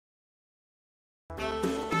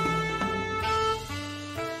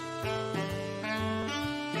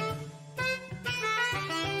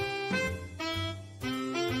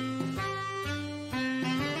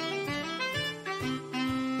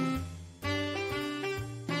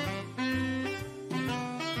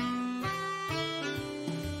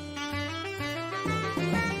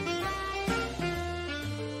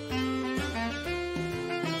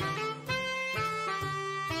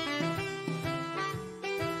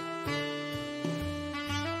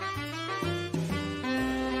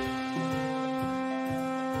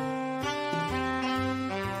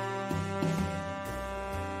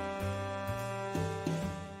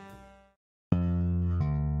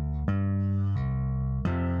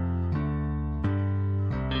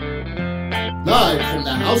Live from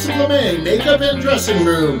the House of LeMay Makeup and Dressing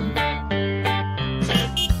Room.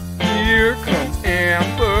 Here comes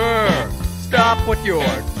Amber. Stop what you're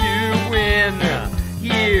doing.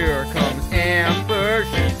 Here comes Amber.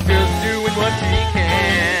 She's just doing what she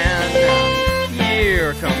can.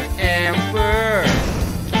 Here comes Amber.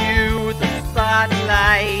 Cue the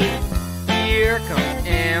spotlight. Here comes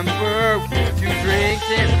Amber with 2 drinks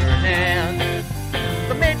in her hand.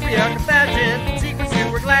 The matriarch of fashion, secret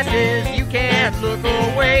sewer glasses, you can't look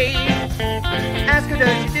away. Ask her,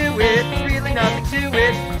 does she do it? There's really nothing to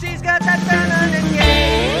it. She's got that feminine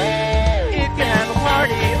game. If you have a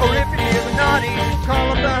party, or if you're feeling naughty,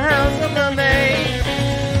 call up the House of LeMay.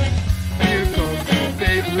 Here comes your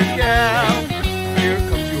favorite gal. Here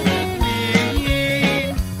comes your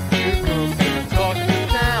queen. Here comes your talk of the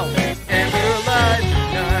town. And we're live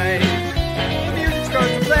tonight. The music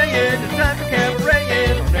starts playing. It's time for cabaret.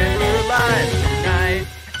 And we're live tonight.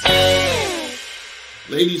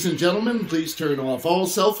 Ladies and gentlemen, please turn off all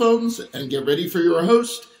cell phones and get ready for your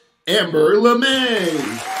host, Amber LeMay.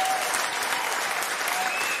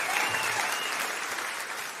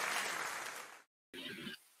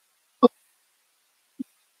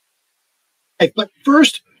 But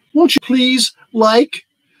first, won't you please like,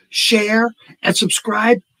 share, and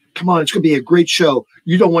subscribe? Come on, it's going to be a great show.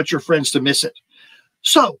 You don't want your friends to miss it.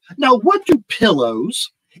 So, now what do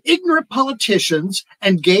pillows, ignorant politicians,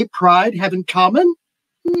 and gay pride have in common?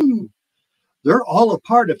 They're all a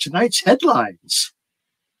part of tonight's headlines.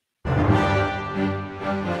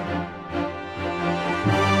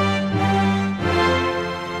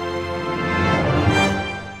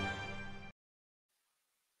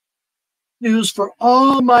 News for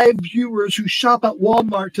all my viewers who shop at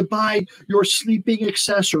Walmart to buy your sleeping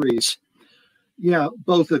accessories. Yeah,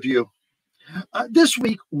 both of you. This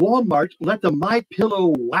week, Walmart let the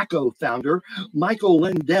MyPillow wacko founder, Michael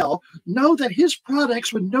Lindell, know that his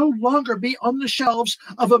products would no longer be on the shelves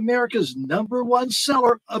of America's #1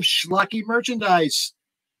 seller of schlocky merchandise.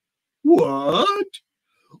 What?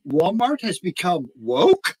 Walmart has become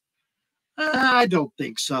woke? I don't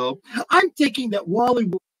think so. I'm thinking that Wally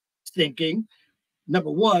was thinking,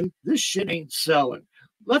 #1, this shit ain't selling.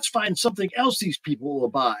 Let's find something else these people will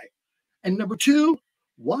buy. And #2,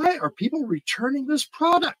 why are people returning this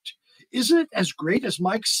product? Isn't it as great as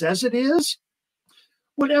Mike says it is?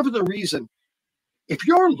 Whatever the reason, if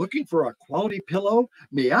you're looking for a quality pillow,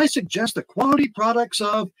 may I suggest the quality products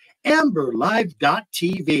of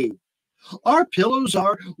AmberLive.tv. Our pillows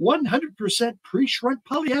are 100% pre-shrunk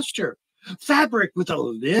polyester, fabric with a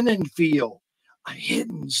linen feel, a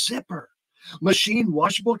hidden zipper, machine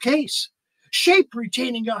washable case, shape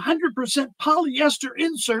retaining 100% polyester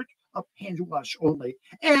insert, of hand wash only.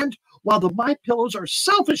 And while the MyPillows are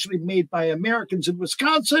selfishly made by Americans in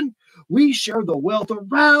Wisconsin, we share the wealth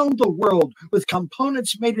around the world with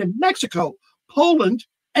components made in Mexico, Poland,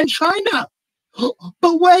 and China.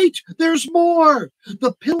 But wait, there's more.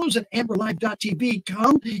 The pillows at AmberLive.tv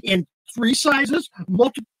come in 3 sizes,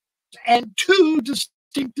 multiple, and 2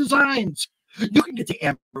 distinct designs. You can get the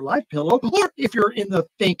Amber Live pillow, or if you're in the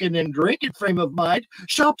thinking and drinking frame of mind,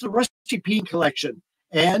 shop the Rusty Peen collection.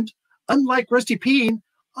 And unlike Rusty Peen,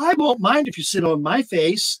 I won't mind if you sit on my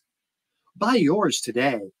face. Buy yours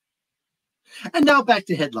today. And now back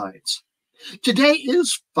to headlines. Today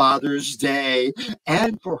is Father's Day,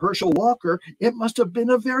 and for Herschel Walker, it must have been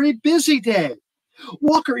a very busy day.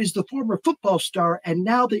 Walker is the former football star and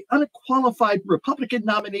now the unqualified Republican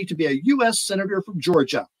nominee to be a U.S. Senator from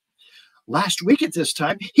Georgia. Last week at this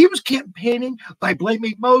time, he was campaigning by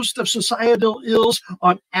blaming most of societal ills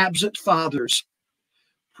on absent fathers.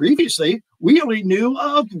 Previously, we only knew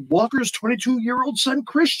of Walker's 22-year-old son,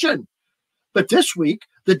 Christian. But this week,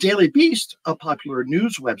 the Daily Beast, a popular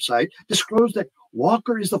news website, disclosed that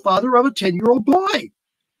Walker is the father of a 10-year-old boy.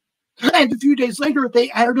 And a few days later, they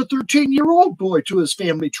added a 13-year-old boy to his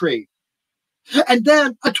family tree. And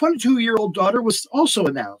then a 22-year-old daughter was also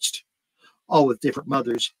announced, all with different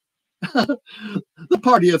mothers. The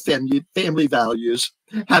party of family values.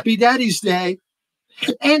 Happy Daddy's Day.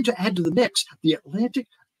 And to add to the mix, the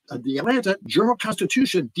Atlanta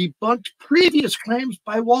Journal-Constitution debunked previous claims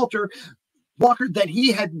by Walker that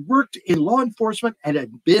he had worked in law enforcement and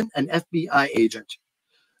had been an FBI agent.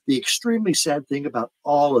 The extremely sad thing about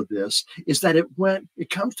all of this is that when it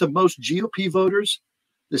comes to most GOP voters,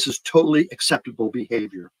 this is totally acceptable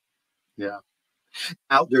behavior. Yeah.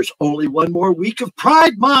 Now, there's only one more week of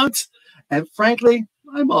Pride Month, and frankly,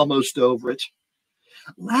 I'm almost over it.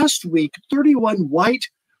 Last week, 31 white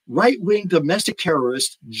right-wing domestic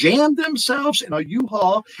terrorists jammed themselves in a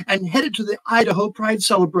U-Haul and headed to the Idaho Pride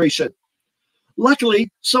celebration.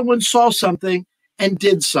 Luckily, someone saw something and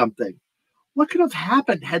did something. What could have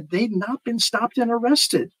happened had they not been stopped and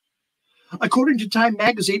arrested? According to Time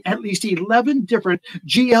magazine, at least 11 different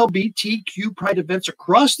GLBTQ pride events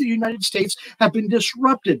across the United States have been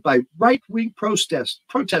disrupted by right-wing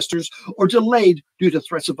protesters or delayed due to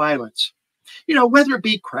threats of violence. Whether it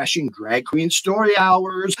be crashing drag queen story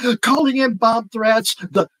hours, calling in bomb threats,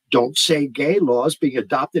 the don't say gay laws being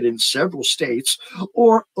adopted in several states,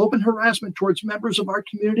 or open harassment towards members of our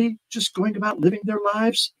community just going about living their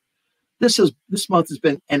lives. This month has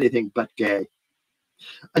been anything but gay.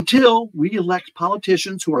 Until we elect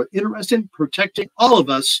politicians who are interested in protecting all of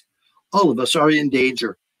us are in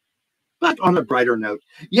danger. But on a brighter note,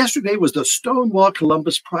 yesterday was the Stonewall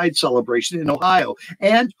Columbus Pride celebration in Ohio,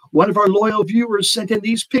 and one of our loyal viewers sent in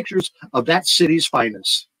these pictures of that city's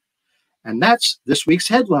finest. And that's this week's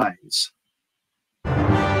headlines.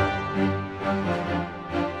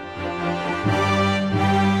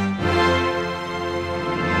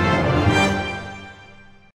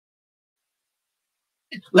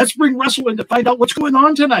 Let's bring Russell in to find out what's going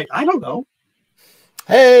on tonight. I don't know.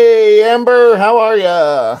 Hey, Amber, how are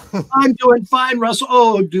you? I'm doing fine,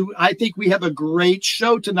 Russell. I think we have a great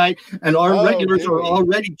show tonight, and our regulars are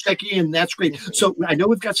already checking in. That's great. So I know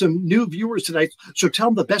we've got some new viewers tonight, so tell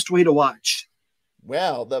them the best way to watch.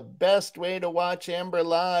 Well, the best way to watch Amber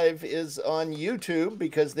Live is on YouTube,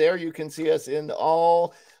 because there you can see us in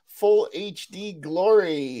all full HD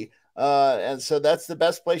glory. And so that's the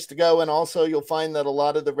best place to go. And also you'll find that a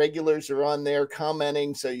lot of the regulars are on there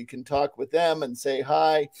commenting, so you can talk with them and say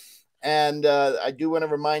hi. And I do want to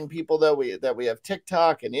remind people that we have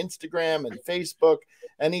TikTok and Instagram and Facebook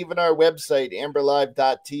and even our website,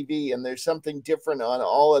 amberlive.tv. And there's something different on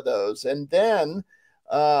all of those. And then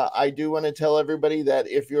I do want to tell everybody that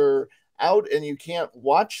if you're out and you can't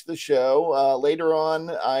watch the show, later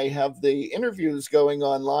on I have the interviews going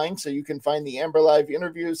online, so you can find the Amber Live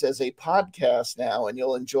interviews as a podcast now, and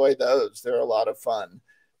you'll enjoy those. They're a lot of fun.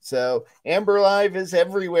 So Amber Live is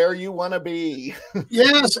everywhere you want to be.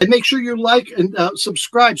 Yes, and make sure you like and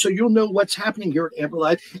subscribe so you'll know what's happening here at Amber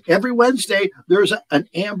Live. Every Wednesday, there's an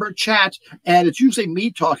Amber chat, and it's usually me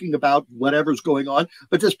talking about whatever's going on.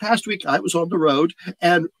 But this past week, I was on the road,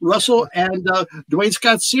 and Russell and Duane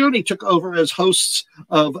Scott Cerny took over as hosts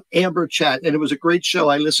of Amber Chat, and it was a great show.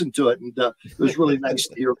 I listened to it, and it was really nice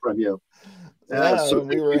to hear from you. So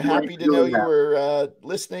we were happy to know you were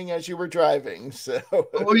listening as you were driving. So,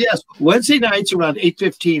 oh yes, Wednesday nights around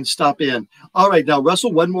 8:15. Stop in. All right, now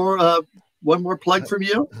Russell, one more plug from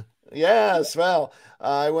you. Yes, well,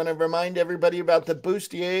 I want to remind everybody about the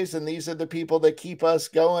Bustiers, and these are the people that keep us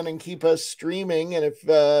going and keep us streaming. And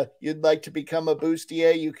if you'd like to become a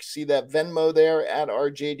Bustier, you can see that Venmo there at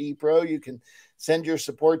RJD Pro. You can send your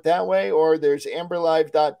support that way, or there's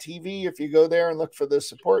amberlive.tv. If you go there and look for the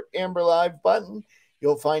support Amber Live button,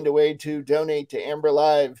 you'll find a way to donate to Amber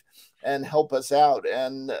Live and help us out.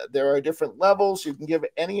 And there are different levels. You can give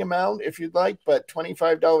any amount if you'd like, but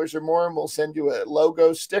 $25 or more, and we'll send you a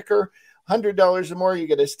logo sticker. $100 or more, you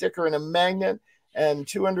get a sticker and a magnet. And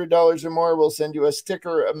 $200 or more, we'll send you a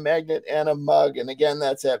sticker, a magnet, and a mug. And again,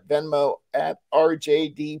 that's at Venmo at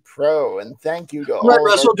RJD Pro. And thank you to all. Right,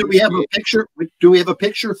 Russell, do we have a picture? Do we have a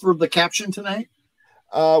picture for the caption tonight?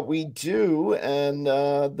 We do. And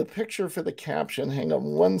the picture for the caption, hang on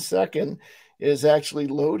one second, is actually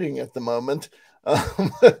loading at the moment.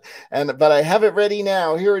 But I have it ready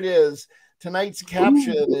now. Here it is. Tonight's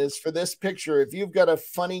caption is for this picture. If you've got a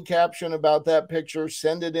funny caption about that picture,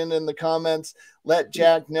 send it in the comments. Let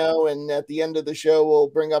Jack know, and at the end of the show, we'll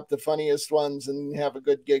bring up the funniest ones and have a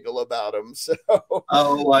good giggle about them. So,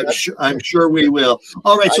 I'm sure we will.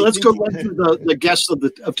 All right, so let's go run through the guests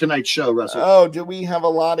of tonight's show, Russell. Oh, do we have a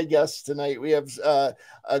lot of guests tonight? We have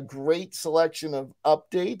a great selection of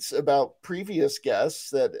updates about previous guests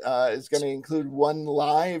that is going to include one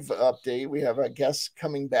live update. We have a guest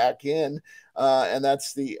coming back in. And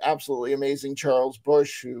that's the absolutely amazing Charles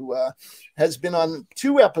Busch, who has been on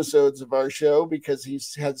 2 episodes of our show because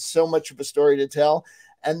he's had so much of a story to tell.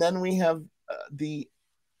 And then we have the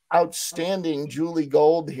outstanding Julie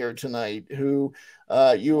Gold here tonight, who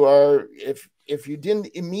you are, if you didn't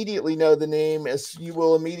immediately know the name, as you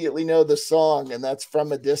will immediately know the song, and that's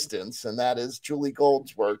From a Distance, and that is Julie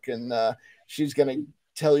Gold's work. And she's going to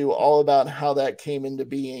tell you all about how that came into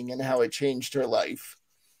being and how it changed her life.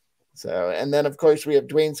 So, and then of course we have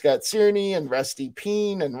Duane Scott Cerny and Rusty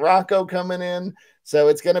Peen and Rocco coming in. So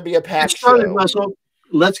it's going to be a packed show. Russell.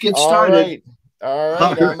 Let's get started. All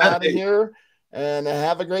right. I'm out of here, and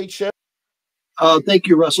have a great show. Thank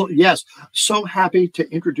you, Russell. Yes, so happy to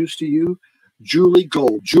introduce to you Julie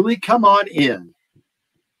Gold. Julie, come on in.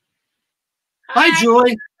 Hi,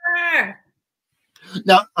 Julie.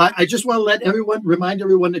 Now, I just want to remind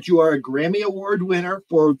everyone that you are a Grammy Award winner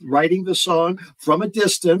for writing the song From a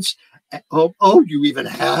Distance. Oh, you even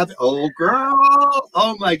have, oh, girl.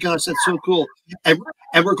 Oh, my gosh, that's so cool. And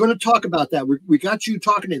we're going to talk about that. We got you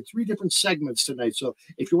talking in 3 different segments tonight. So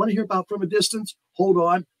if you want to hear about From a Distance, hold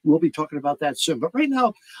on. We'll be talking about that soon. But right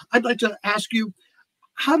now, I'd like to ask you,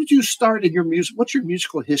 how did you start in your music? What's your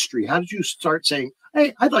musical history? How did you start saying,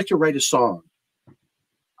 hey, I'd like to write a song?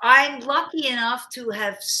 I'm lucky enough to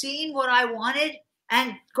have seen what I wanted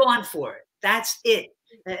and gone for it. That's it.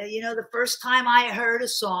 You know, the first time I heard a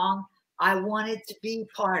song, I wanted to be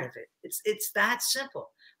part of it. It's that simple.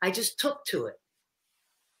 I just took to it.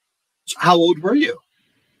 So how old were you?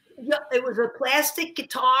 Yeah, it was a plastic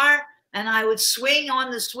guitar, and I would swing on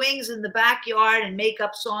the swings in the backyard and make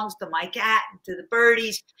up songs to my cat and to the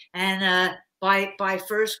birdies. And by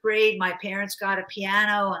first grade, my parents got a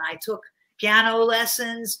piano, and I took piano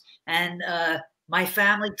lessons, and my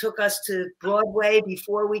family took us to Broadway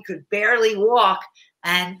before we could barely walk.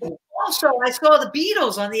 And also, I saw the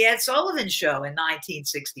Beatles on the Ed Sullivan Show in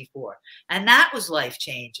 1964, and that was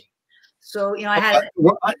life-changing. So, you know, I had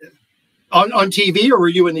on TV, or were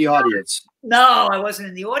you in the audience? No, I wasn't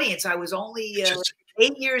in the audience. I was only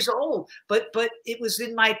 8 years old, but it was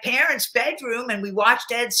in my parents' bedroom, and we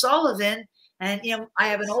watched Ed Sullivan. And, you know, I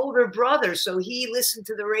have an older brother, so he listened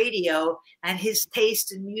to the radio, and his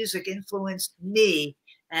taste in music influenced me.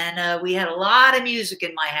 And we had a lot of music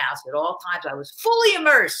in my house at all times. I was fully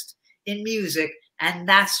immersed in music, and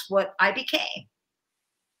that's what I became.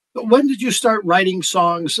 But when did you start writing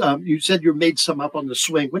songs? You said you made some up on the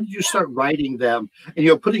swing. When did you start writing them and,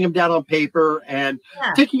 you know, putting them down on paper and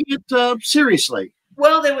taking it seriously?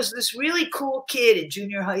 Well, there was this really cool kid in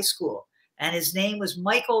junior high school, and his name was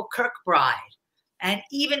Michael Kirkbride. And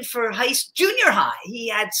even for junior high, he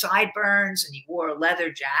had sideburns and he wore a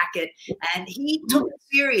leather jacket, and he took it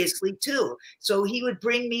seriously too. So he would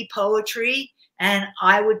bring me poetry, and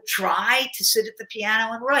I would try to sit at the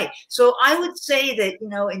piano and write. So I would say that, you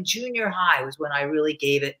know, in junior high was when I really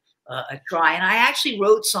gave it a try. And I actually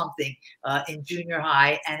wrote something in junior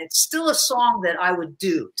high, and it's still a song that I would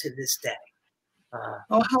do to this day.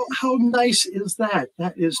 Oh, how nice is that?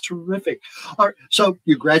 That is terrific. All right, so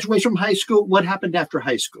you graduated from high school. What happened after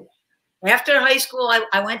high school? After high school,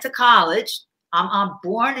 I went to college. I'm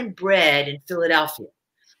born and bred in Philadelphia.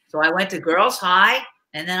 So I went to Girls High,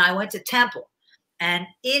 and then I went to Temple. And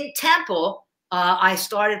in Temple, I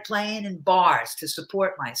started playing in bars to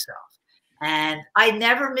support myself. And I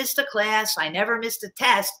never missed a class. I never missed a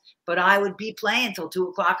test, but I would be playing till 2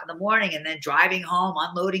 o'clock in the morning and then driving home,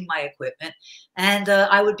 unloading my equipment. And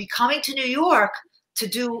I would be coming to New York to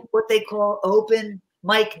do what they call open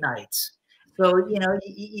mic nights. So, you know,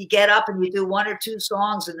 you get up and you do 1 or 2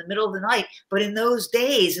 songs in the middle of the night. But in those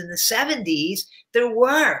days, in the 70s, there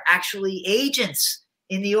were actually agents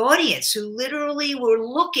in the audience who literally were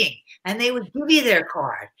looking, and they would give you their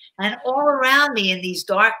card. And all around me in these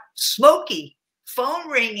dark, smoky, phone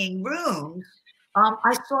ringing rooms,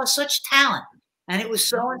 I saw such talent, and it was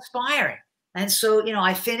so inspiring. And so, you know,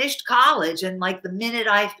 I finished college, and like the minute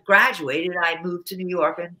I graduated, I moved to New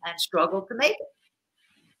York and struggled to make it.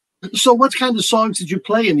 So what kind of songs did you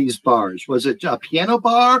play in these bars? Was it a piano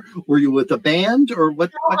bar? Were you with a band, or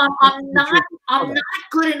what? No, I'm not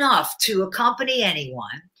good enough to accompany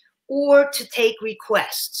anyone or to take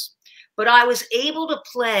requests, but I was able to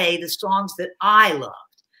play the songs that I loved,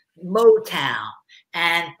 Motown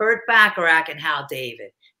and Burt Bacharach and Hal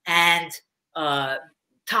David and Todd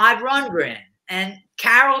Rundgren and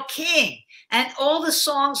Carole King and all the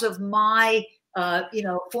songs of my you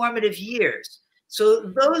know, formative years. So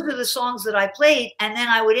those are the songs that I played, and then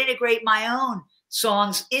I would integrate my own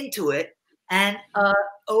songs into it. And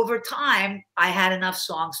over time, I had enough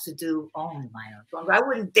songs to do only my own songs. I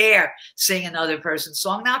wouldn't dare sing another person's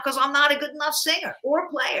song now because I'm not a good enough singer or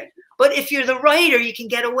player. But if you're the writer, you can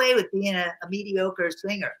get away with being a mediocre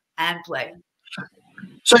singer and player.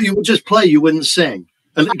 So you would just play, you wouldn't sing,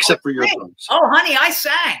 except for your songs. Oh, honey, I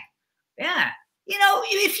sang. Yeah. You know,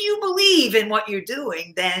 if you believe in what you're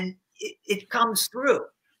doing, then it comes through.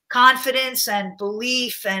 Confidence and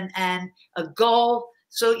belief and a goal.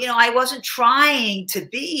 So, you know, I wasn't trying to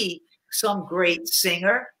be some great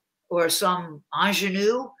singer or some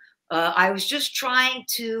ingenue. I was just trying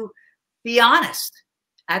to be honest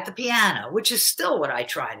at the piano, which is still what I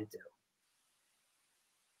try to do.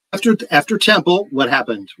 After Temple, what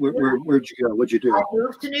happened? Where'd you go? What'd you do? I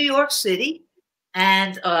moved to New York City.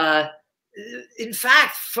 And in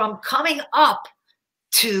fact, from coming up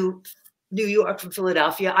to New York from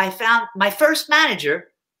Philadelphia, I found my first manager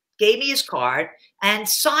gave me his card and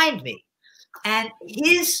signed me. And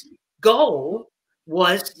his goal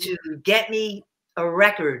was to get me a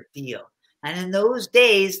record deal. And in those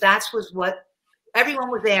days, that was what everyone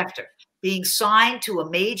was after, being signed to a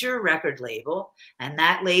major record label. And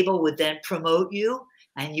that label would then promote you,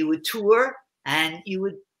 and you would tour, and you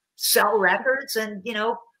would sell records, and, you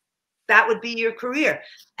know, that would be your career.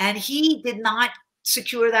 And he did not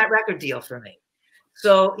secure that record deal for me.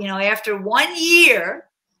 So, you know, after 1 year,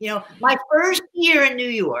 you know, my first year in New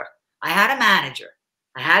York, I had a manager,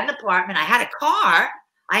 I had an apartment, I had a car,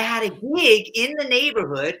 I had a gig in the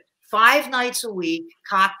neighborhood 5 nights a week,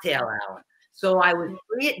 cocktail hour. So I was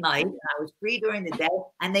free at night and I was free during the day,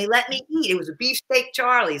 and they let me eat. It was a beefsteak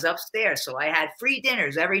Charlie's upstairs. So I had free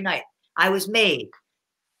dinners every night. I was made.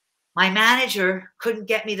 My manager couldn't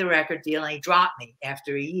get me the record deal, and he dropped me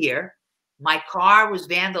after a year. My car was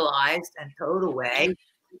vandalized and towed away.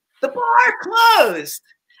 The bar closed.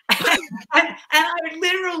 and I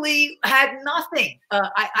literally had nothing.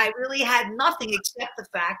 I really had nothing except the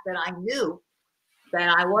fact that I knew that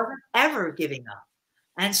I wasn't ever giving up.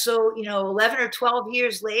 And so, you know, 11 or 12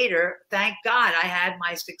 years later, thank God I had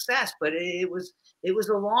my success, but it was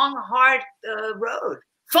a long, hard road.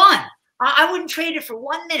 Fun. I wouldn't trade it for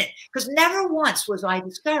 1 minute, because never once was I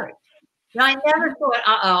discouraged. You know, I never thought,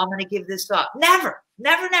 I'm going to give this up. Never,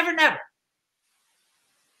 never, never, never.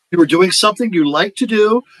 You were doing something you like to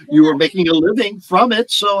do. You were making a living from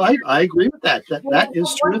it. So I agree with that. That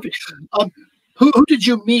is terrific. Who did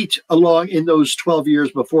you meet along in those 12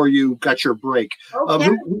 years before you got your break? Okay.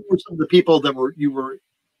 Who were some of the people that you were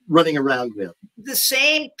running around with? The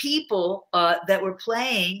same people that were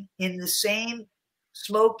playing in the same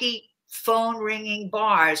smoky, phone ringing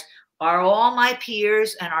bars are all my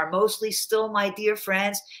peers and are mostly still my dear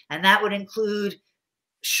friends. And that would include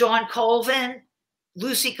Sean Colvin,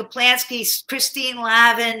 Lucy Kaplansky, Christine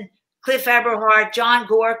Lavin, Cliff Eberhardt, John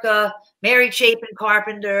Gorka, Mary Chapin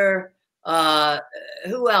Carpenter,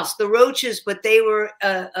 who else? The Roaches, but they were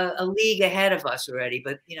a league ahead of us already.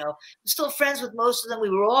 But, you know, I'm still friends with most of them. We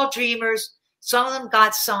were all dreamers. Some of them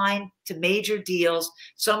got signed to major deals.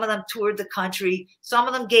 Some of them toured the country. Some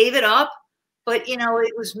of them gave it up. But, you know,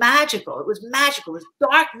 it was magical. It was magical. It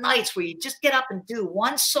was dark nights where you just get up and do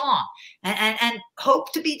one song and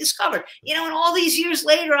hope to be discovered. You know, and all these years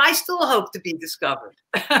later, I still hope to be discovered.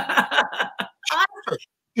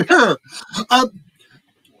 Sure.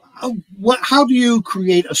 How do you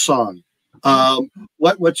create a song?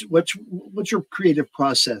 What's your creative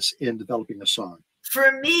process in developing a song?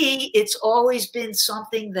 For me, it's always been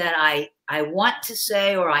something that I want to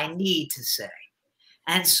say or I need to say.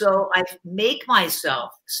 And so I make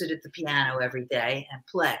myself sit at the piano every day and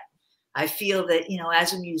play. I feel that, you know,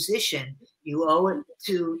 as a musician, you owe it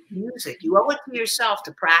to music. You owe it to yourself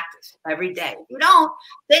to practice every day. If you don't,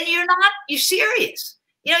 then you're serious.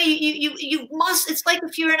 You know, you must, it's like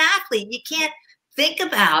if you're an athlete, you can't think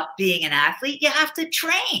about being an athlete. You have to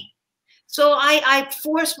train. So I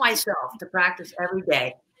force myself to practice every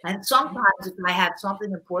day. And sometimes if I have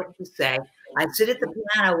something important to say, I sit at the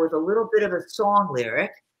piano with a little bit of a song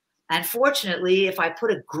lyric. And fortunately, if I put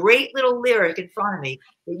a great little lyric in front of me,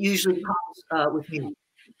 it usually comes with music.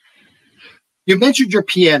 You mentioned your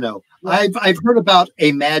piano. Yeah. I've heard about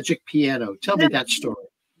a magic piano. Tell me that story.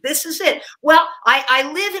 This is it. Well,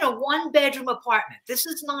 I live in a 1-bedroom apartment. This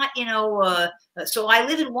is not, you know, so I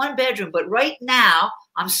live in 1 bedroom, but right now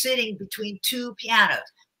I'm sitting between 2 pianos.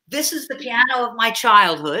 This is the piano of my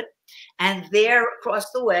childhood. And there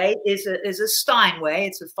across the way is a Steinway.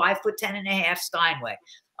 It's a 5'10.5" Steinway.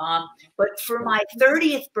 But for my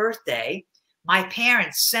 30th birthday, my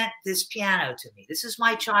parents sent this piano to me. This is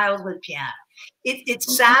my childhood piano. It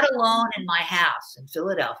sat alone in my house in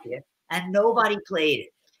Philadelphia, and nobody played it.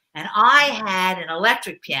 And I had an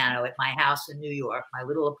electric piano at my house in New York, my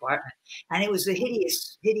little apartment, and it was a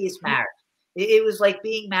hideous, hideous marriage. It was like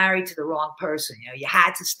being married to the wrong person. You know, you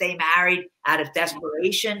had to stay married out of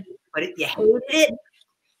desperation, but you hated it.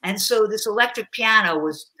 And so this electric piano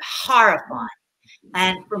was horrifying.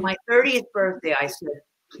 And for my 30th birthday, I said,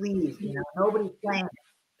 please, you know, nobody's playing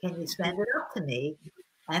it. Can you send it up to me?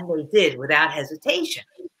 And they did without hesitation.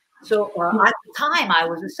 So at the time, I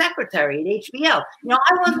was a secretary at HBO. You know,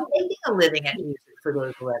 I wasn't making a living at music for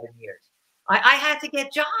those 11 years. I had to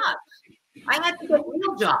get jobs. I had to get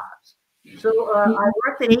real jobs. So I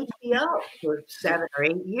worked at HBO for 7 or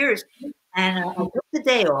 8 years, and I took the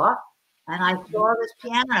day off, and I saw this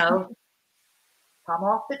piano come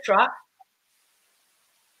off the truck,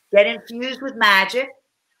 get infused with magic,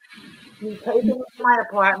 be taken into my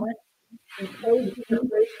apartment, be placed in the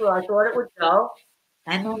place where I thought it would go,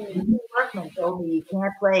 and then the workman told me you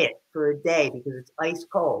can't play it for a day because it's ice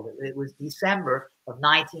cold. It was December of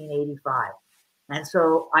 1985. And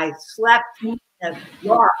so I slept a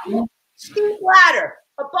dark, steep ladder,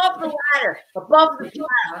 above the ladder, above the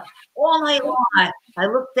piano. All night long, I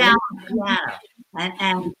looked down on the piano.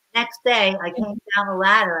 And next day, I came down the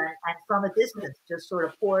ladder and from a distance just sort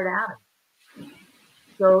of poured out of me.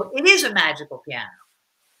 So it is a magical piano.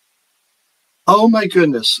 Oh, my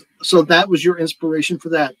goodness. So that was your inspiration for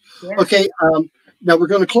that. Yeah. Okay. Now we're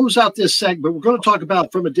going to close out this segment. We're going to talk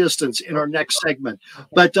about From a Distance in our next segment.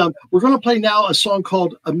 But we're going to play now a song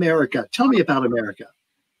called America. Tell me about America.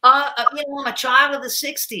 I'm a child of the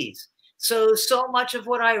 60s. So much of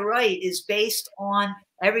what I write is based on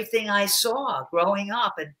everything I saw growing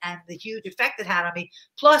up and the huge effect it had on me.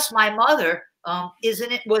 Plus, my mother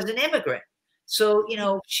was an immigrant. So,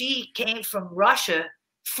 she came from Russia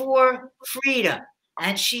for freedom.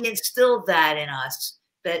 And she instilled that in us,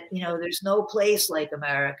 that, there's no place like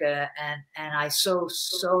America. And I so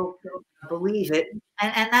believe it.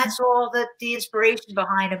 And that's all that the inspiration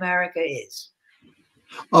behind America is.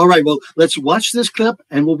 All right. Well, let's watch this clip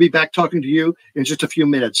and we'll be back talking to you in just a few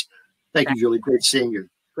minutes. Thank you, Julie. Great seeing you.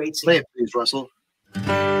 Great seeing Play you. it, please, Russell.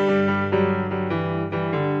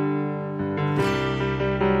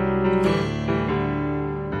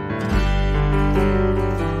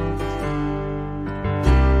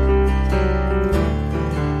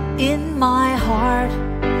 In my heart,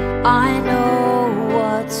 I know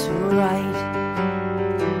what's right,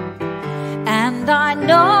 and I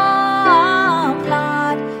know I'm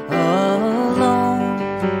not alone,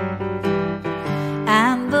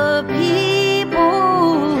 and the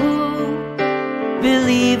people who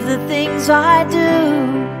believe the things I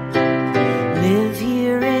do live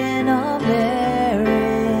here in America.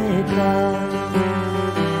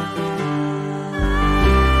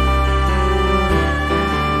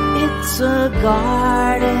 It's a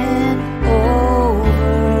garden overgrown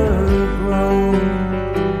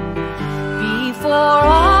before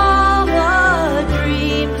all the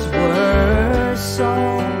dreams were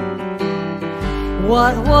sown.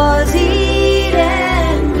 What was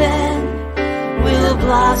Eden then will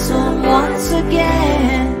blossom once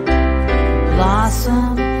again,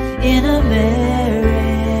 blossom in America.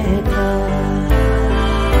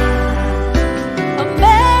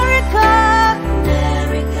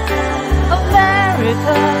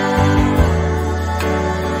 America,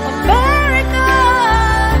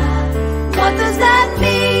 what does that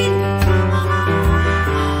mean?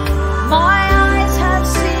 My eyes have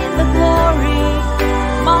seen the glory,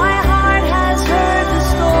 my heart has heard the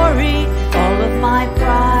story. All of my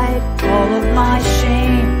pride, all of my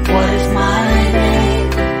shame, what is my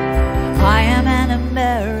name? I am an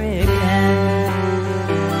American.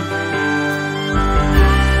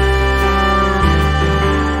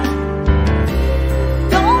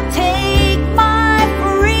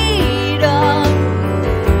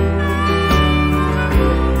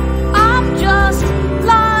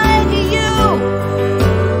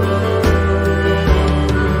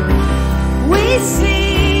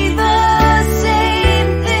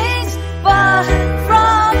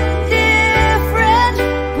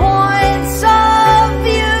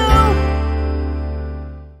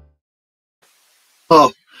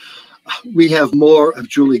 We have more of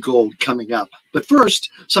Julie Gold coming up. But first,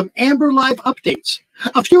 some Amber Live updates.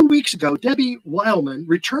 A few weeks ago, Debbie Wileman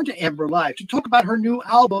returned to Amber Live to talk about her new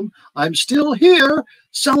album, I'm Still Here,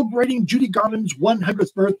 celebrating Judy Garland's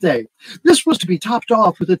 100th birthday. This was to be topped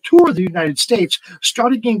off with a tour of the United States,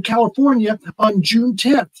 starting in California on June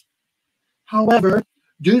 10th. However,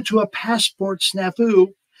 due to a passport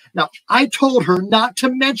snafu, now I told her not to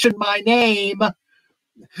mention my name,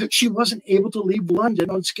 she wasn't able to leave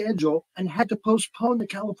London on schedule and had to postpone the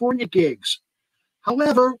California gigs.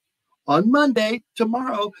 However, on Monday,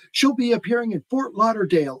 tomorrow, she'll be appearing in Fort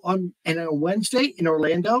Lauderdale and on Wednesday in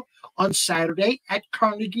Orlando, on Saturday at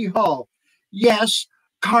Carnegie Hall. Yes,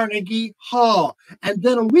 Carnegie Hall. And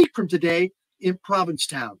then a week from today in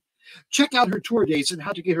Provincetown. Check out her tour dates and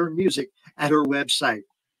how to get her music at her website.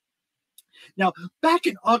 Now, back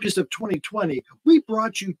in August of 2020, we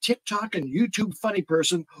brought you TikTok and YouTube funny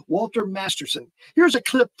person, Walter Masterson. Here's a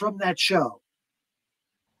clip from that show.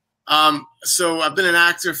 So I've been an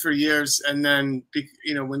actor for years, and then,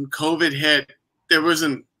 when COVID hit, there's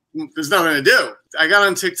nothing to do. I got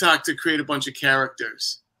on TikTok to create a bunch of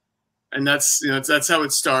characters, and that's how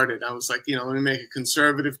it started. I was like, let me make a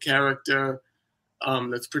conservative character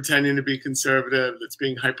that's pretending to be conservative, that's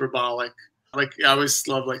being hyperbolic. Like I always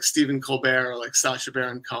love like Stephen Colbert or like Sacha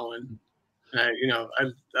Baron Cohen. I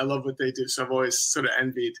love what they do. So I've always sort of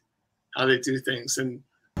envied how they do things. And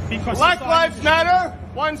because Black Lives Matter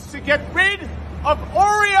wants to get rid of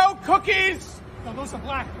Oreo cookies No, those are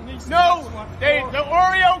black police. No, the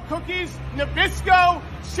Oreo cookies, Nabisco,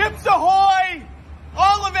 Chips Ahoy,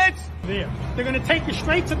 all of it. There. They're going to take you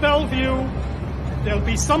straight to Bellevue. There'll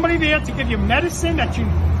be somebody there to give you medicine that you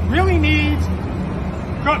really need.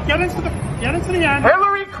 Go, get into the end.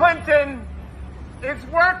 Hillary Clinton is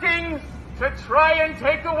working to try and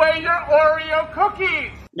take away your Oreo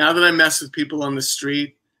cookies. Now that I mess with people on the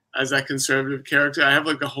street as that conservative character, I have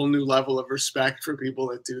like a whole new level of respect for people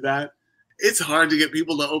that do that. It's hard to get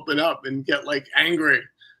people to open up and get like angry,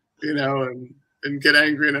 you know, and get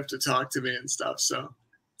angry enough to talk to me and stuff. So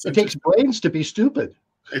it takes brains to be stupid.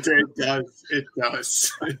 It does. It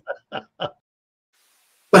does.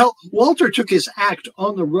 Well, Walter took his act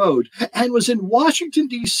on the road and was in Washington,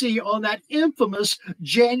 D.C. on that infamous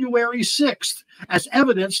January 6th, as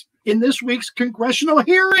evidenced in this week's congressional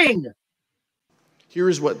hearing. Here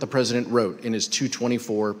is what the president wrote in his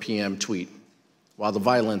 2:24 p.m. tweet while the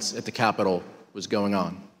violence at the Capitol was going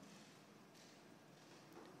on.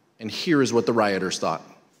 And here is what the rioters thought.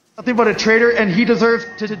 Nothing but a traitor, and he deserves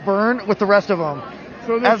to burn with the rest of them.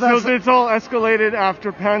 So it's all escalated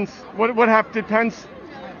after Pence. What happened? Did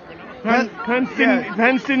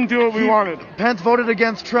Pence didn't do what we wanted. Pence voted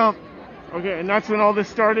against Trump. Okay, and that's when all this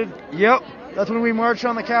started? Yep, that's when we marched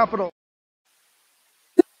on the Capitol.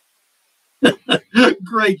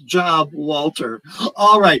 Great job, Walter.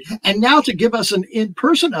 All right. And now to give us an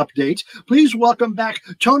in-person update, please welcome back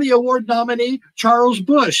Tony Award nominee Charles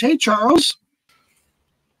Busch. Hey, Charles.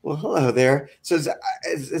 Well, hello there. So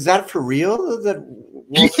is that for real? That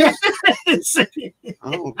Yes.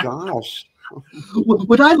 Oh, gosh.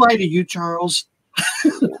 Would I lie to you, Charles?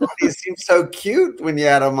 He seemed so cute when you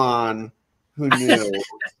had him on. Who knew?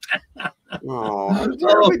 Oh, I'm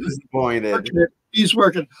terribly disappointed. He's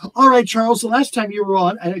working. All right, Charles, the last time you were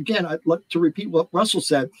on, and again, I'd like to repeat what Russell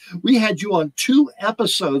said, we had you on 2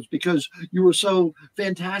 episodes because you were so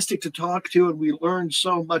fantastic to talk to, and we learned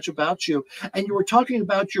so much about you. And you were talking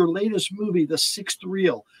about your latest movie, The Sixth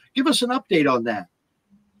Reel. Give us an update on that.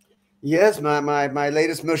 Yes, my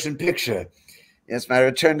latest motion picture. Yes, my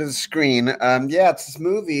return to the screen. Yeah, it's this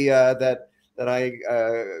movie that I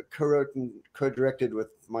co-wrote and co-directed with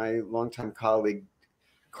my longtime colleague,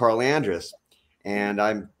 Carl Andrus. And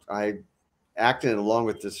I acted along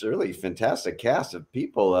with this really fantastic cast of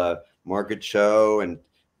people, Margaret Cho and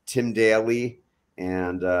Tim Daly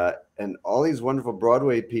and all these wonderful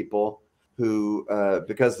Broadway people who,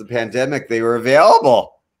 because of the pandemic, they were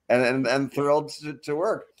available and thrilled to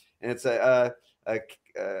work. And it's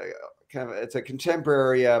it's a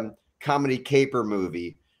contemporary comedy caper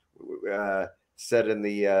movie set in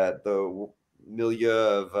the milieu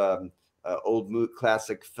of old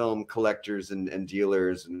classic film collectors and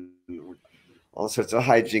dealers and all sorts of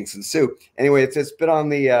hijinks ensue. Anyway, it's been on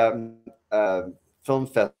the film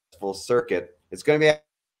festival circuit. It's going to be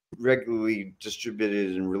regularly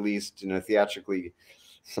distributed and released, theatrically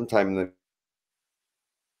sometime in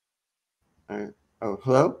the. Oh,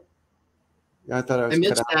 hello. Yeah, I thought I was. I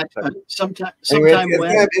missed that. Sometime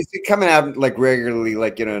when it's coming out like regularly,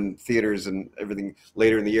 like in theaters and everything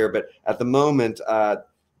later in the year. But at the moment,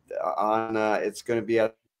 it's going to be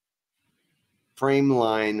at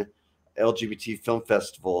Frameline LGBT Film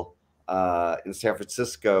Festival in San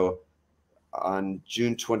Francisco on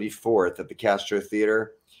June 24th at the Castro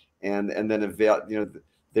Theater, and then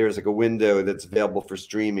there's like a window that's available for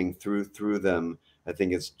streaming through them. I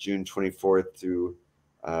think it's June 24th through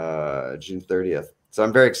June 30th. So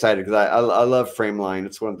I'm very excited because I love Frameline.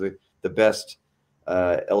 It's one of the best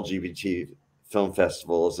LGBT film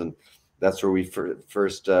festivals, and that's where we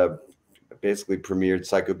first basically premiered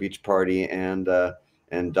Psycho Beach Party and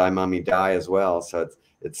Die Mommy Die as well. So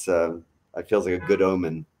it feels like a good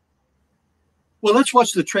omen. Well, let's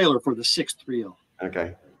watch the trailer for The Sixth Reel.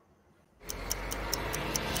 Okay.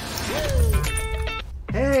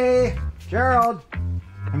 Hey, Gerald,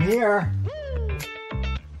 I'm here.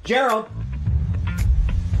 Gerald.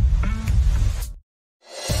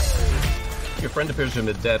 Your friend appears to have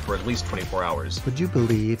been dead for at least 24 hours. Would you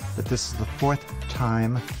believe that this is the 4th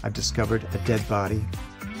time I've discovered a dead body?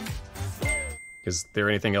 Is there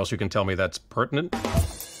anything else you can tell me that's pertinent?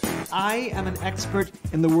 I am an expert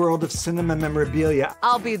in the world of cinema memorabilia.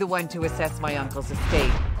 I'll be the one to assess my uncle's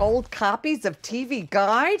estate. Old copies of TV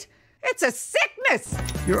Guide? It's a sickness!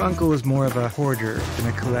 Your uncle is more of a hoarder than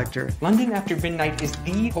a collector. London After Midnight is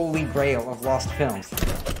the holy grail of lost films.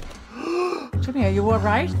 Jimmy, are you all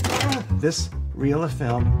right? This reel of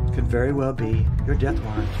film could very well be your death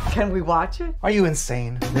warrant. Can we watch it? Are you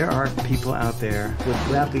insane? There are people out there who would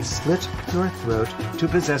gladly slit your throat to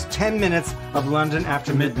possess 10 minutes of London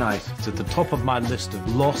After Midnight. It's at the top of my list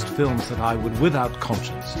of lost films that I would, without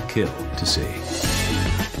conscience, kill to see.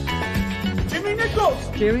 Jimmy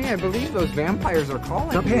Nichols! Jimmy, I believe those vampires are calling.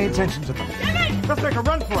 Don't pay any attention to them. Jimmy! Let's make a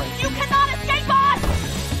run for it. You cannot escape us!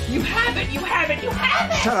 You have it! You have it! You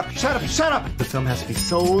have it! Shut up! Shut up! Shut up! The film has to be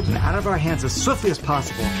sold and out of our hands as swiftly as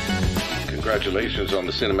possible. Congratulations on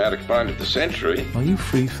the cinematic find of the century. Are you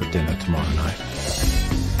free for dinner tomorrow night?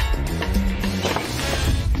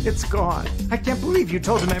 It's gone. I can't believe you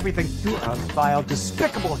told him everything. You are a vile,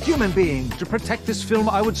 despicable human being. To protect this film,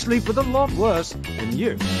 I would sleep with a lot worse than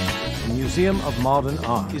you. The Museum of Modern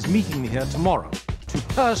Art is meeting me here tomorrow to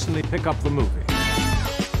personally pick up the movie.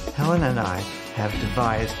 Helen and I have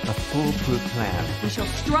devised a foolproof plan. We shall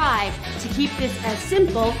strive to keep this as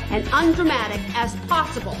simple and undramatic as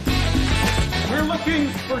possible. We're looking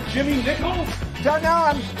for Jimmy Nichols? Don't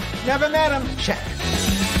know him. Never met him. Check.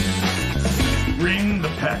 Bring the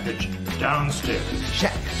package downstairs.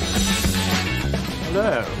 Check.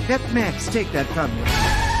 Hello. Let Max take that from you.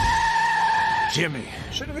 Jimmy.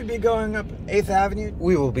 Shouldn't we be going up 8th Avenue?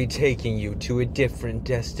 We will be taking you to a different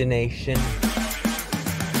destination.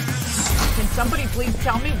 Can somebody please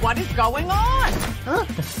tell me what is going on? Huh?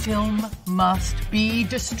 The film must be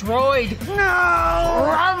destroyed. No!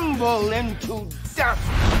 Rumble into dust!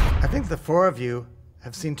 I think the four of you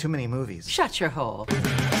have seen too many movies. Shut your hole.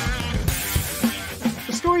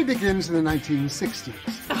 The story begins in the 1960s.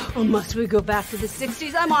 Oh, must we go back to the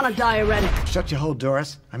 60s? I'm on a diuretic. Shut your hole,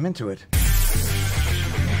 Doris. I'm into it.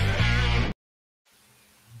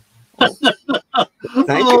 Thank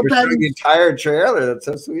you for showing the entire trailer. That's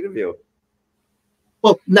so sweet of you.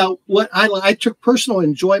 Well, now what I took personal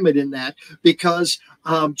enjoyment in that because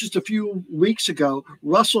just a few weeks ago,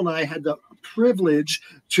 Russell and I had the privilege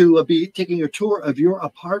to be taking a tour of your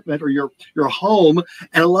apartment or your home,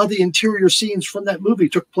 and a lot of the interior scenes from that movie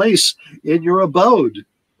took place in your abode.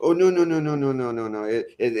 Oh no!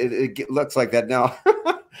 It looks like that now.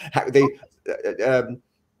 They.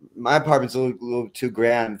 My apartment's a little too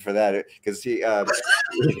grand for that because he's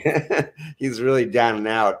really down and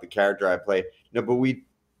out, the character I play. No, but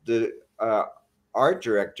the art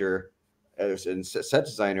director and set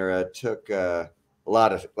designer took a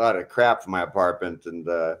lot of crap from my apartment, and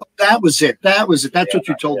that was it. That's what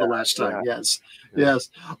you told the last time. Yes.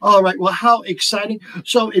 All right. Well, how exciting!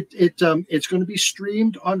 So it's going to be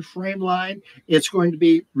streamed on Frameline. It's going to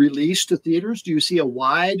be released to theaters. Do you see a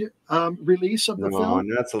wide release of the film?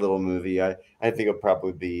 No, that's a little movie. I think it'll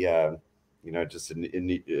probably be just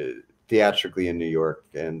theatrically in New York,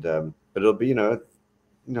 and but it'll be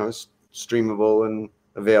streamable and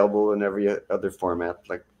available in every other format,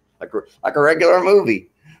 like a regular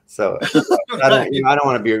movie. So I don't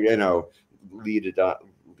want to be lead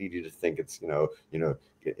you to think it's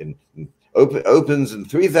opens in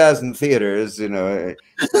 3,000 theaters. I understand.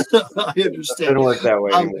 It don't work that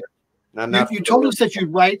way. You told us that you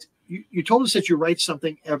write. You told us that you write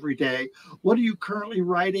something every day. What are you currently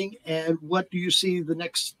writing, and what do you see the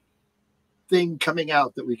next thing coming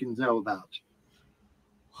out that we can know about?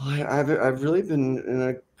 I've really been in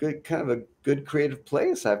a good creative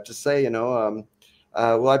place, I have to say. Well,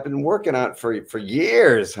 I've been working on it for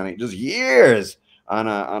years, honey, just years on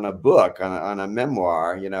a book, on a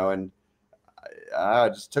memoir, and I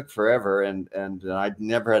just took forever, and I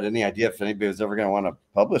never had any idea if anybody was ever going to want to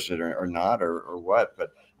publish it or not or what.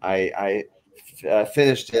 But I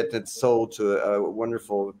finished it. It's sold to a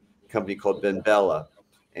wonderful company called Ben Bella,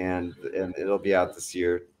 and it'll be out this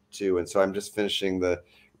year too. And so I'm just finishing the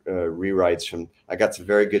rewrites from. I got some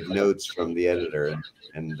very good notes from the editor,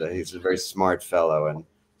 and he's a very smart fellow, and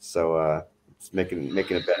so it's making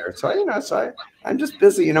it better. So I'm just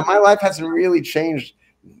busy. My life hasn't really changed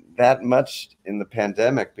that much in the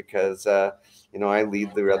pandemic because I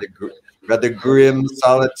lead the rather grim,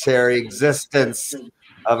 solitary existence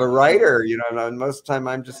of a writer. And most of the time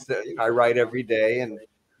I'm just I write every day, and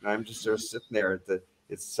I'm just sort of sitting there.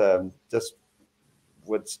 It's just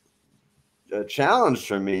what's a challenge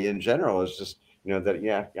for me in general is just that you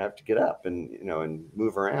have to get up and and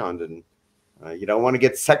move around, and you don't want to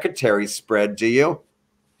get secretary spread, do you?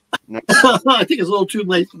 No. I think it's a little too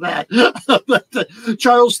late for that. But,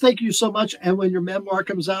 Charles, thank you so much. And when your memoir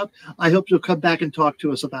comes out, I hope you'll come back and talk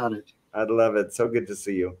to us about it. I'd love it. So good to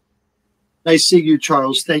see you. Nice seeing you,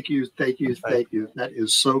 Charles. Thank you. That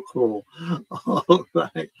is so cool. All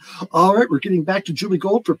right. We're getting back to Julie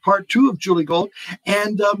Gold for part 2 of Julie Gold.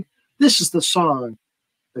 And this is the song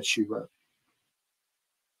that she wrote.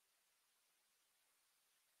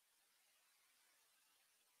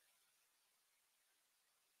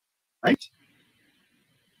 Right?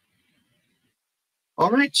 All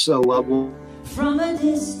right, so we'll... From a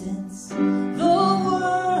distance, the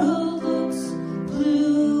world looks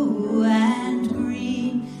blue and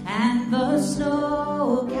green, and the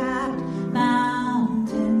snow-capped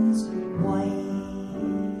mountains white.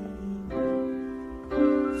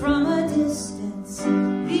 From a distance,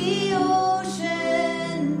 the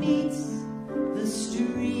ocean meets the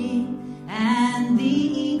stream, and the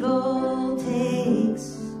eagle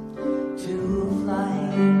takes to flight.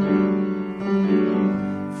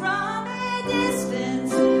 From a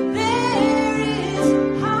distance, there is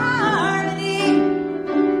harmony,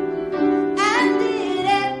 and it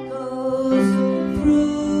echoes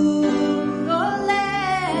through the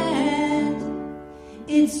land.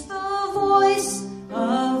 It's the voice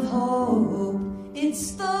of hope,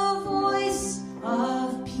 it's the voice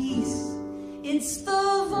of peace, it's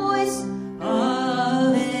the voice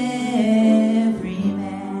of every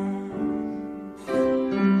man.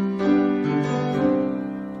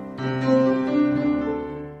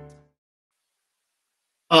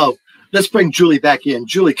 Oh, let's bring Julie back in.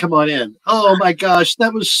 Julie, come on in. Oh my gosh,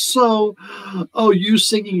 that was so... Oh, you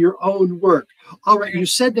singing your own work. All right, you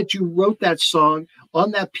said that you wrote that song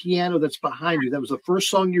on that piano that's behind you. That was the first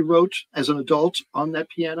song you wrote as an adult on that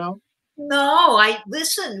piano? No, I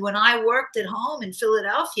listened when I worked at home in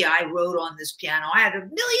Philadelphia. I wrote on this piano. I had a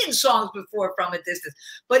million songs before From a Distance,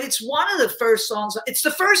 but it's one of the first songs. It's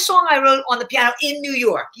the first song I wrote on the piano in New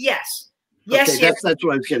York. Yes, yes, Okay, yes. that's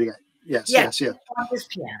what I was getting at. Yes, yes, yes. On this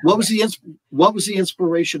piano. What was the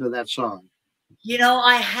inspiration of that song? You know,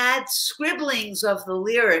 I had scribblings of the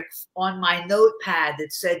lyrics on my notepad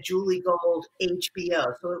that said Julie Gold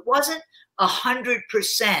HBO. So it wasn't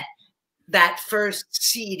 100% that first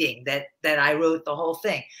seeding that I wrote the whole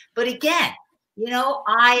thing. But again, you know,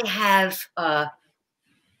 I have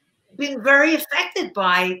been very affected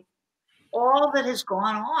by all that has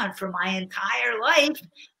gone on for my entire life.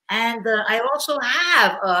 And I also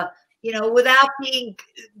have, you know, without being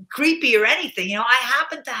creepy or anything, you know, I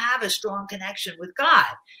happen to have a strong connection with God.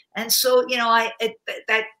 And so, you know,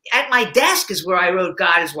 at my desk is where I wrote,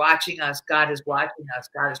 God is watching us, God is watching us,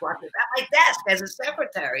 God is watching us. At my desk as a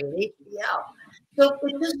secretary at HBO. So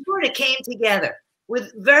it just sort of came together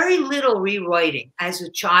with very little rewriting. As a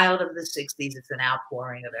child of the 60s, it's an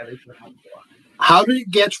outpouring of everything I saw. How did it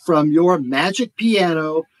get from your magic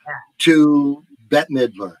piano to Bette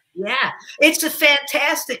Midler? Yeah, it's a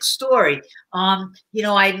fantastic story. You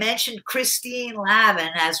know, I mentioned Christine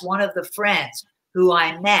Lavin as one of the friends who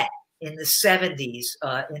I met in the 70s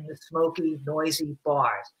in the smoky, noisy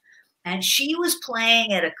bars. And she was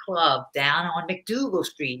playing at a club down on McDougal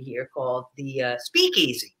Street here called the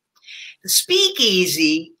Speakeasy. The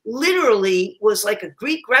Speakeasy literally was like a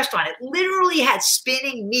Greek restaurant. It literally had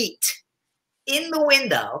spinning meat in the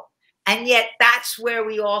window. And yet that's where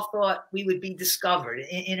we all thought we would be discovered,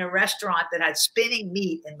 in a restaurant that had spinning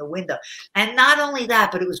meat in the window. And not only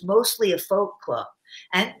that, but it was mostly a folk club.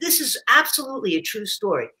 And this is absolutely a true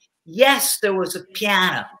story. Yes, there was a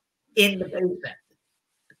piano in the basement.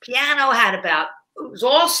 The piano had it was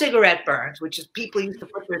all cigarette burns, which is people used to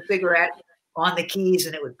put their cigarette on the keys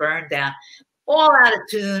and it would burn down. All out of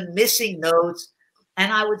tune, missing notes.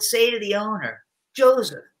 And I would say to the owner,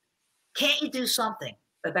 Joseph, can't you do something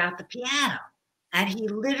about the piano? And he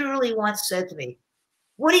literally once said to me,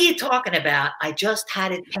 what are you talking about? I just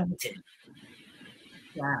had it painted.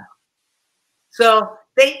 Piano. So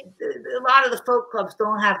a lot of the folk clubs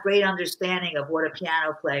don't have great understanding of what a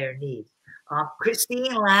piano player needs.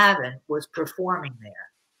 Christine Lavin was performing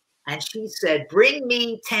there, and she said, bring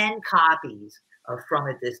me 10 copies of From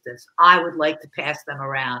a Distance. I would like to pass them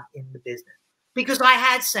around in the business. Because I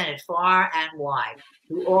had sent it far and wide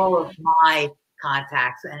to all of my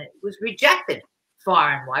contacts, and it was rejected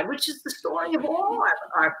far and wide, which is the story of all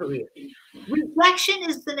our careers. Rejection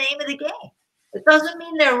is the name of the game. It doesn't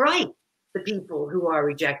mean they're right, the people who are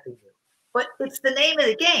rejecting you, but it's the name of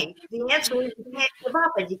the game. The answer is you can't give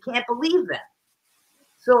up and you can't believe them.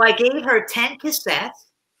 So I gave her 10 cassettes,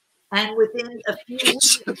 and within a few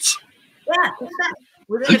weeks,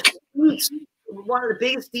 within a few weeks, one of the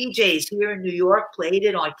biggest DJs here in New York played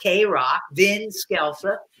it on K-Rock, Vin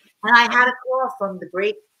Skelsa. And I had a call from the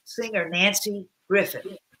great singer Nancy Griffith,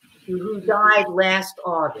 who died last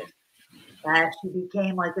August. She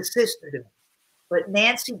became like a sister to me. But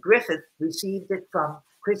Nancy Griffith received it from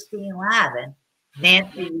Christine Lavin.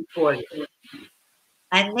 Nancy recorded it.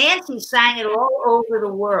 And Nancy sang it all over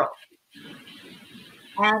the world.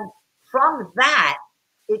 And from that,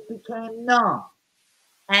 it became known.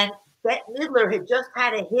 And Bette Midler had just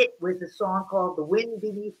had a hit with a song called The Wind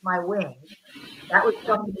Beneath My Wings. That was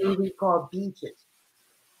from the movie called Beaches.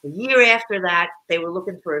 The year after that, they were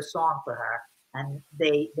looking for a song for her, and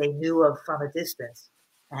they knew of From a Distance.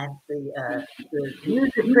 And the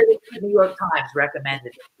music critic of the New York Times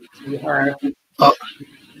recommended it to her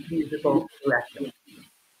musical director.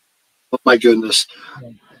 Oh, my goodness.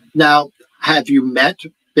 Now, have you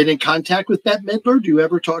been in contact with Bette Midler? Do you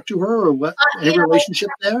ever talk to her, or what? Any relationship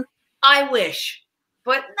there? I wish.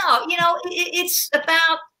 But no, it's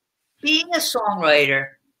about being a songwriter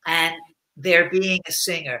and there being a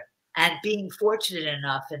singer, and being fortunate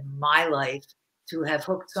enough in my life to have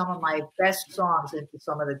hooked some of my best songs into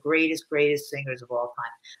some of the greatest singers of all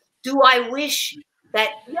time. Do I wish that,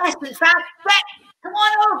 yes, in fact, Bette, come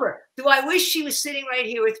on over. Do I wish she was sitting right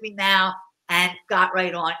here with me now and got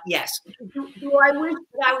right on? Yes. Do I wish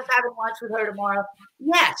that I was having lunch with her tomorrow?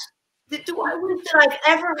 Yes. Do I wish that I've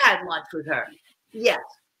ever had lunch with her? Yes.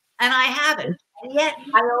 And I haven't. And yet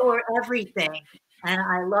I owe her everything. And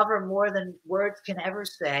I love her more than words can ever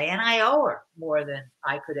say. And I owe her more than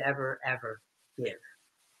I could ever give.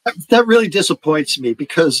 That really disappoints me,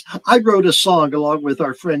 because I wrote a song along with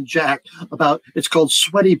our friend Jack it's called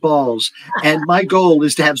Sweaty Balls. And my goal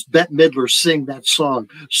is to have Bette Midler sing that song,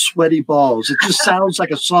 Sweaty Balls. It just sounds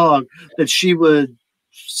like a song that she would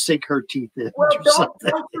sink her teeth in. Well,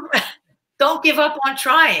 don't give up on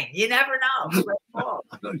trying. You never know.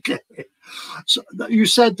 Okay. So you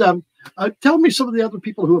said, tell me some of the other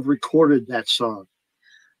people who have recorded that song.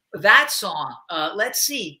 That song, let's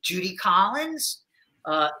see, Judy Collins,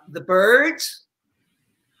 the Byrds,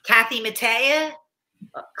 Kathy Mattea,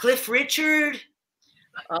 Cliff Richard,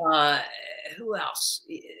 who else?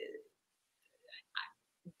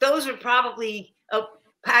 Those are probably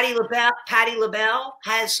Patti LaBelle. Patti LaBelle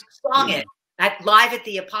has sung it live at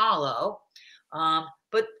the Apollo.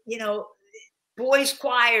 But boys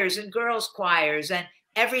choirs and girls choirs and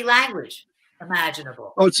every language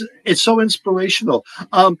imaginable. Oh, it's so inspirational.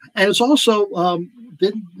 And it's also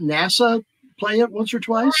didn't NASA play it once or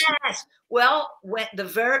twice? Yes. Well, when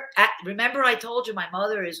remember I told you my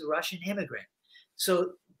mother is a Russian immigrant.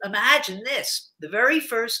 So imagine this: the very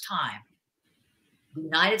first time the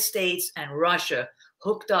United States and Russia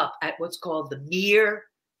hooked up at what's called the Mir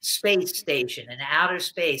space station in outer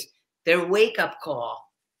space, their wake-up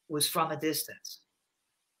call was From a Distance.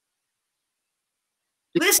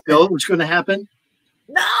 Listen, you know what's going to happen?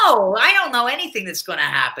 No, I don't know anything that's going to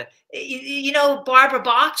happen. Barbara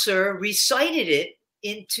Boxer recited it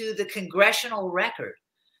into the congressional record.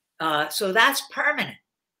 So that's permanent,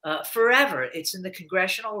 forever. It's in the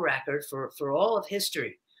congressional record for all of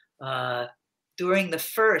history. During the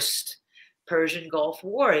first Persian Gulf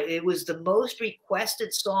War, it was the most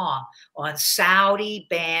requested song on Saudi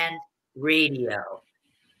band radio.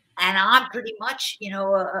 And I'm pretty much,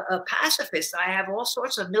 a pacifist. I have all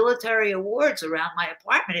sorts of military awards around my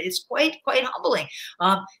apartment. It's quite humbling.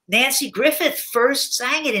 Nancy Griffith first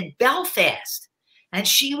sang it in Belfast, and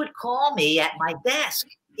she would call me at my desk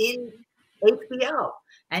in HBO,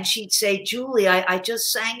 and she'd say, "Julie, I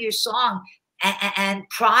just sang your song, and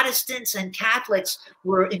Protestants and Catholics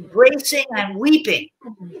were embracing and weeping.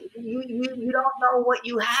 You don't know what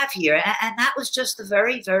you have here." And that was just the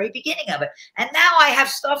very, very beginning of it. And now I have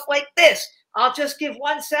stuff like this. I'll just give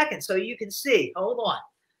 1 second so you can see. Hold on.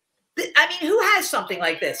 I mean, who has something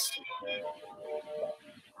like this? Wait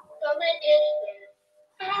a minute.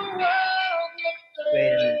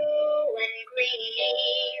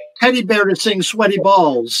 Teddy Bear to sing Sweaty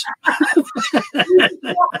Balls.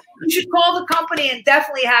 You should call the company and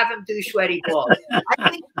definitely have him do Sweaty Balls.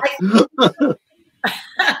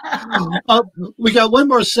 We got one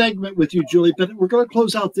more segment with you, Julie, but we're going to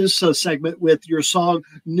close out this segment with your song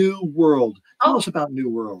New World. Tell us about New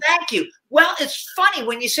World. Thank you. Well, it's funny,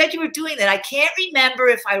 when you said you were doing that, I can't remember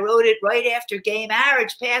if I wrote it right after gay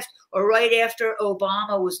marriage passed or right after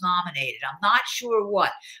Obama was nominated. I'm not sure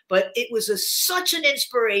what, but it was such an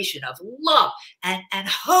inspiration of love and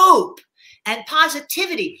hope and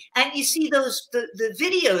positivity. And you see the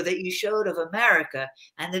video that you showed of America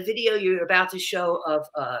and the video you're about to show of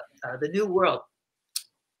the New World.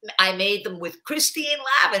 I made them with Christine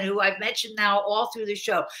Lavin, who I've mentioned now all through the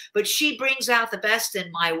show, but she brings out the best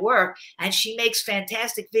in my work, and she makes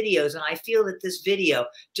fantastic videos. And I feel that this video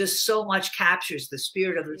just so much captures the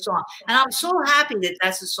spirit of the song. And I'm so happy that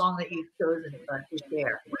that's the song that you've chosen to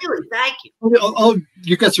share. Really, thank you. Oh,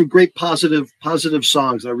 you got some great positive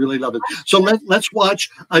songs. I really love it. So let's watch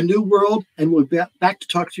A New World, and we'll be back to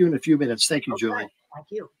talk to you in a few minutes. Thank you, Julie. Thank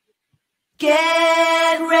you.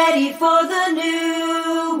 Get ready for the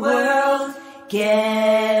new world.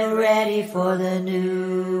 Get ready for the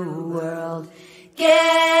new world.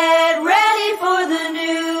 Get ready for the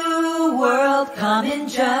new world coming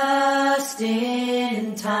just just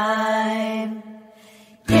in time.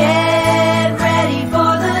 Get ready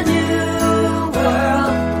for the new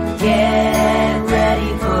world. Get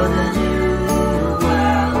ready for the new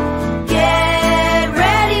world. Get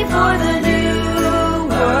ready for the new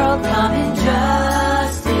world coming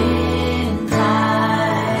just in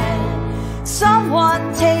time.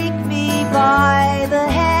 Someone take me by the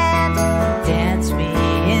hand, dance me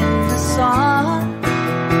in the sun.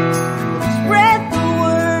 Spread the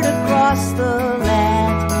word across the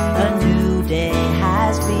land, a new day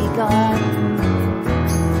has begun.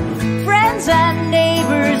 Friends and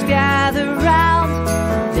neighbors gather round,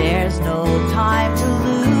 there's no time to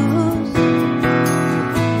lose.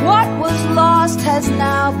 What was lost has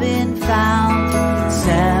now been found,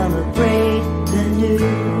 celebrate the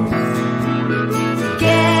news.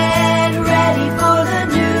 Get ready for the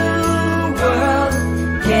new world,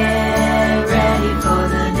 get ready for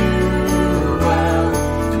the new world,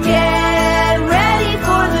 get ready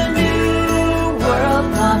for the new world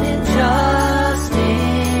coming just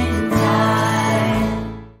in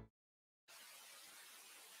time.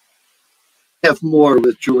 Have more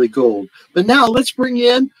with Julie Gold. But now let's bring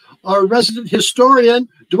in our resident historian,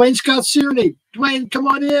 Duane Scott Cerny. Duane, come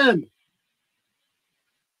on in.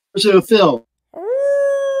 So, Phil.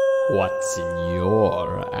 What's in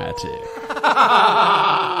your attic?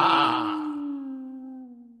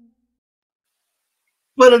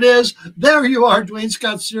 What it is, there you are, Duane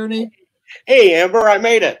Scott Cerny. Hey, Amber, I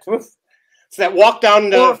made it. It's that walk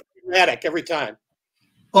down the attic every time.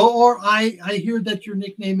 Or I hear that your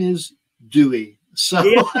nickname is Dewey. So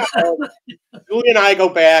Yeah, Julie and I go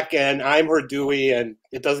back, and I'm her Dewey, and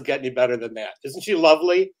it doesn't get any better than that. Isn't she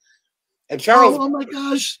lovely? And Charles, oh my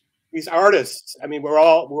gosh, these artists. I mean, we're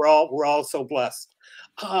all so blessed.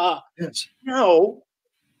 Yes. No,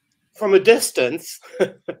 from a distance,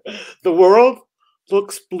 the world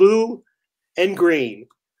looks blue and green,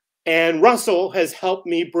 and Russell has helped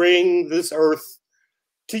me bring this earth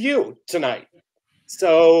to you tonight.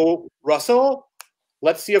 So, Russell,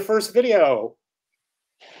 let's see a first video.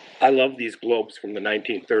 I love these globes from the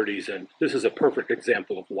 1930s, and this is a perfect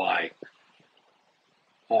example of why.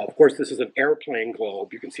 Of course, this is an airplane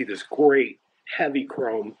globe. You can see this great heavy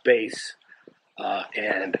chrome base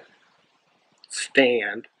and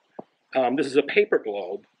stand. This is a paper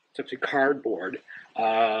globe. It's actually cardboard.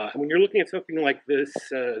 When you're looking at something like this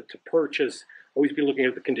to purchase, always be looking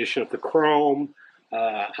at the condition of the chrome,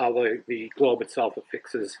 how the globe itself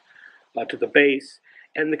affixes to the base,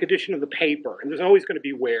 and the condition of the paper. And there's always going to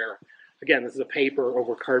be wear. Again, this is a paper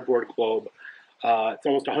over cardboard globe. It's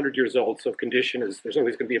almost 100 years old, so condition is, there's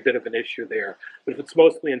always going to be a bit of an issue there. But if it's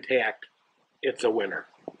mostly intact, it's a winner.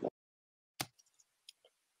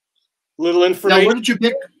 Little information. Now, where did you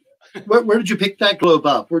pick? Where did you pick that globe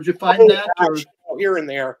up? Where'd you find that? Gosh, here and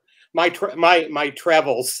there. My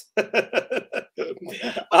travels.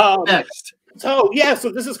 Next. So yeah,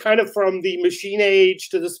 so this is kind of from the machine age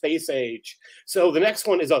to the space age. So the next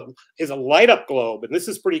one is a light up globe, and this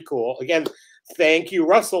is pretty cool. Again, thank you,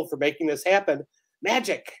 Russell, for making this happen.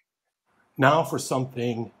 Magic. Now for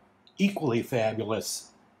something equally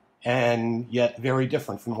fabulous and yet very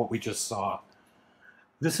different from what we just saw.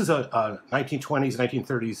 This is a 1920s,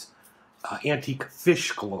 1930s antique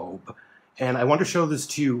fish globe, and I want to show this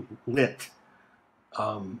to you lit.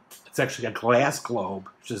 It's actually a glass globe,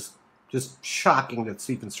 which is just shocking that it's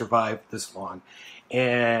even survived this long.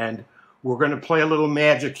 And we're going to play a little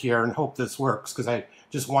magic here and hope this works, because I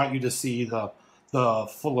just want you to see the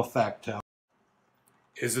full effect.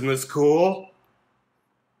 Isn't this cool?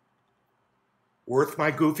 Worth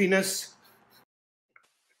my goofiness?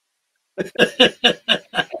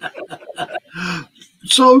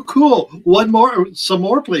 So cool. Some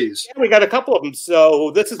more, please. Yeah, we got a couple of them.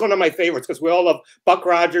 So this is one of my favorites because we all love Buck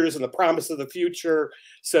Rogers and the Promise of the Future.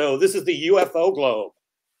 So this is the UFO globe.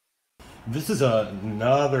 This is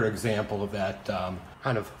another example of that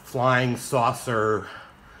kind of flying saucer,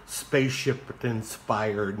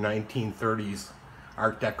 spaceship-inspired 1930s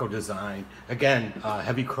Art Deco design. Again,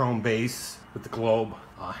 heavy chrome base with the globe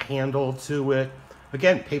handle to it.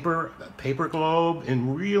 Again, paper globe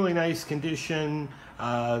in really nice condition.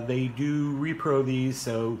 They do repro these,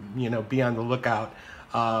 so be on the lookout.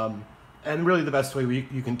 And really the best way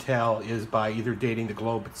you can tell is by either dating the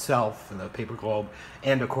globe itself, and the paper globe,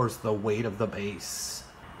 and of course the weight of the base.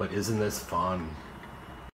 But isn't this fun?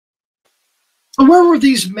 So where were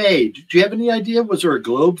these made? Do you have any idea? Was there a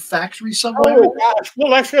globe factory somewhere? Oh gosh,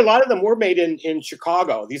 well actually a lot of them were made in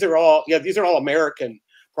Chicago. These are all American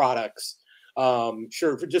products.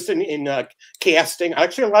 Sure, just in casting.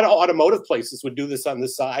 Actually, a lot of automotive places would do this on the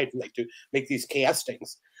side, and they do make these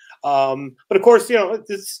castings. But of course,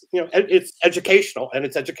 it's educational, and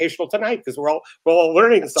it's educational tonight because we're all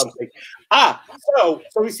learning something. So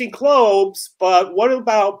we've seen globes, but what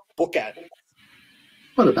about bookends?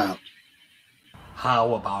 What about?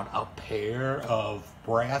 How about a pair of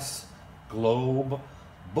brass globe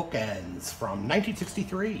bookends from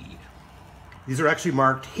 1963? These are actually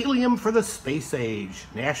marked Helium for the Space Age,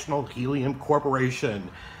 National Helium Corporation.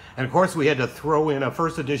 And of course we had to throw in a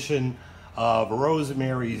first edition of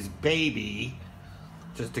Rosemary's Baby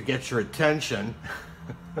just to get your attention.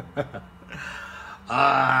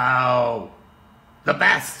 Oh, the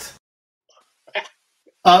best.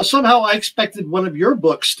 Somehow I expected one of your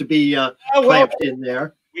books to be clamped in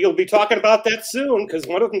there. We'll be talking about that soon because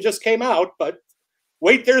one of them just came out, but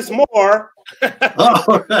wait, there's more.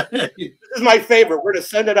 This is my favorite. We're going to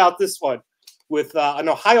send it out, this one, with an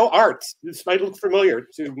Ohio art. This might look familiar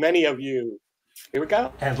to many of you. Here we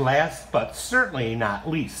go. And last but certainly not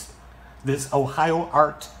least, this Ohio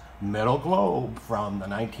art metal globe from the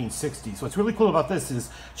 1960s. What's really cool about this is,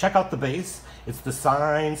 check out the base. It's the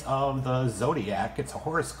signs of the zodiac. It's a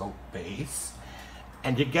horoscope base.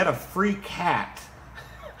 And you get a free cat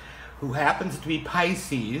who happens to be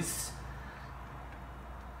Pisces.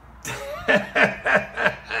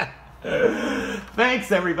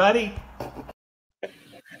 Thanks, everybody.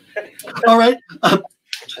 All right.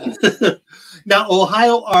 Now,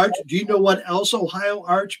 Ohio art, do you know what else Ohio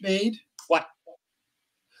art made? What?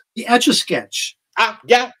 The Etch-a-Sketch.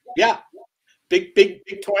 Yeah.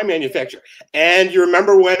 Big toy manufacturer. And you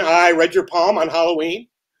remember when I read your palm on Halloween?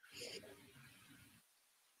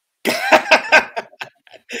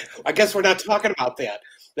 I guess we're not talking about that.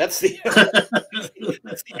 That's the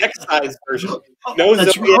excise version. No,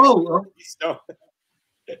 that's wrong.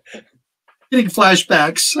 Getting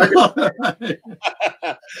flashbacks.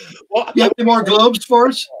 Well, you have any more globes for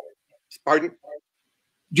us? Pardon?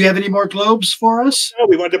 Do you have any more globes for us? No,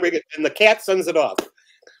 we wanted to bring it, and the cat sends it off.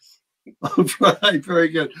 All right, very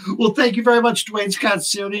good. Well, thank you very much, Duane Scott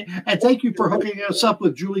Cerny, and thank you for hooking us up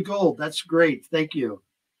with Julie Gold. That's great. Thank you.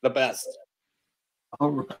 The best. All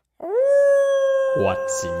right.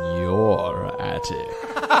 What's in your attic?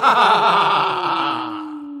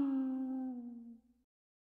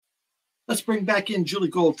 Let's bring back in Julie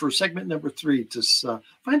Gold for segment number 3 to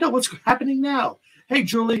find out what's happening now. Hey,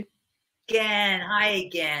 Julie. Hi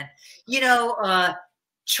again.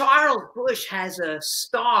 Charles Busch has a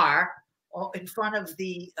star in front of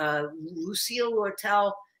the Lucille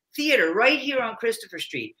Lortel Theater right here on Christopher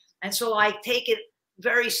Street. And so I take it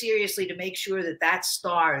very seriously to make sure that that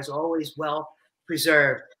star is always well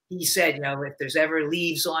preserved. He said, if there's ever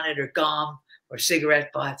leaves on it or gum or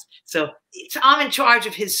cigarette butts. So I'm in charge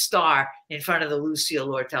of his star in front of the Lucille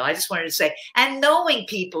Lortel. I just wanted to say, and knowing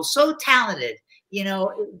people so talented,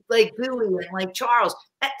 like Billy and like Charles,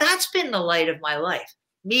 that's been the light of my life.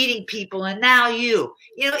 Meeting people, and now you.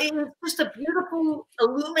 It was just a beautiful,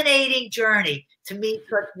 illuminating journey to meet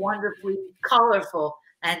such wonderfully colorful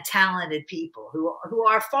and talented people who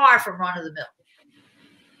are far from run of the mill.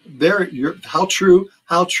 How true,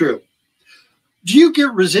 how true. Do you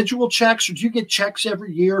get residual checks, or do you get checks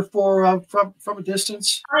every year for from a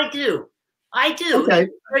distance? I do. Okay.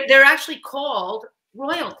 They're actually called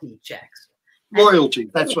royalty checks. Royalty.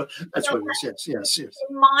 That's what it is. Yes. In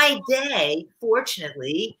my day,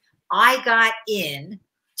 fortunately, I got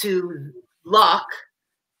into luck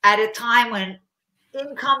at a time when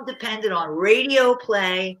income depended on radio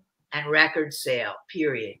play and record sale,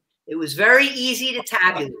 period. It was very easy to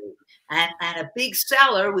tabulate, and a big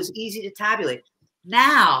seller was easy to tabulate.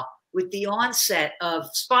 Now, with the onset of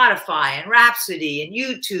Spotify and Rhapsody and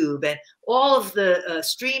YouTube and all of the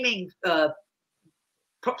streaming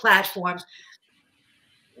platforms,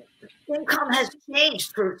 income has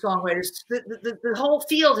changed for songwriters. The whole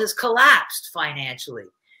field has collapsed financially.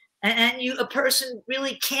 And a person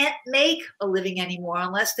really can't make a living anymore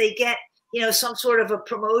unless they get, some sort of a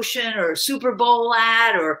promotion or a Super Bowl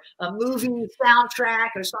ad or a movie soundtrack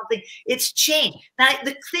or something. It's changed. Now,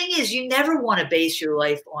 the thing is, you never want to base your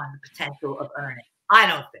life on the potential of earning. I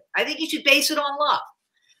don't think. I think you should base it on love.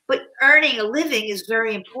 But earning a living is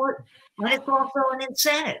very important. And it's also an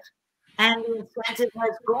incentive. And the incentive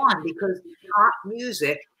has gone because pop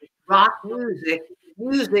music, rock music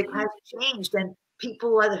has changed, and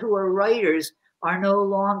people who are writers are no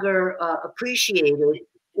longer appreciated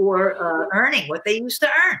or earning what they used to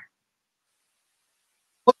earn.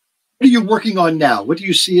 What are you working on now? What do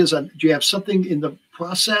you see do you have something in the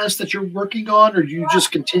process that you're working on, or do you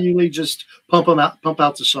just continually just pump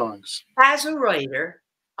out the songs? As a writer,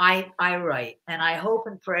 I write, and I hope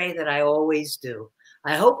and pray that I always do.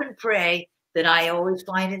 I hope and pray that I always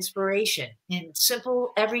find inspiration in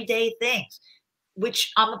simple, everyday things,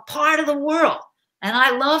 which I'm a part of the world. And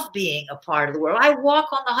I love being a part of the world. I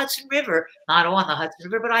walk on the Hudson River, not on the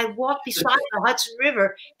Hudson River, but I walk beside the Hudson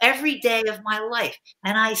River every day of my life.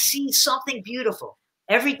 And I see something beautiful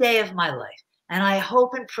every day of my life. And I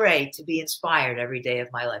hope and pray to be inspired every day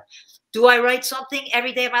of my life. Do I write something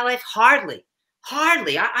every day of my life? Hardly.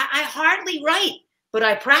 Hardly. I hardly write, but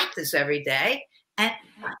I practice every day. And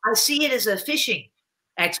I see it as a fishing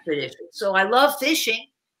expedition. So I love fishing.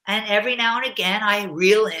 And every now and again, I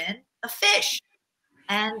reel in a fish.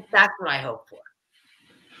 And that's what I hope for.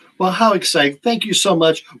 Well, how exciting. Thank you so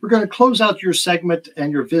much. We're going to close out your segment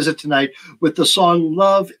and your visit tonight with the song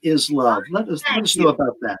Love is Love. Let us know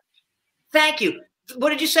about that. Thank you. What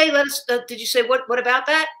did you say? Did you say what about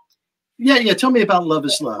that? Yeah. Tell me about Love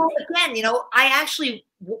is Love. Well, again, you know, I actually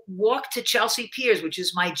walk to Chelsea Piers, which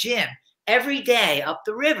is my gym, every day up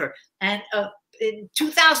the river. And in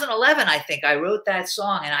 2011, I think I wrote that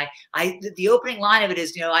song, and the opening line of it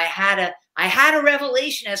is, you know, I had a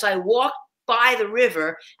revelation as I walked by the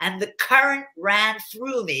river, and the current ran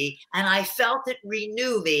through me, and I felt it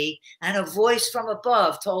renew me, and a voice from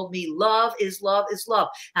above told me, love is love is love.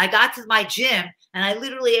 And I got to my gym, and I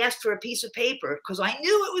literally asked for a piece of paper because I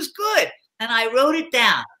knew it was good, and I wrote it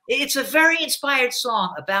down. It's a very inspired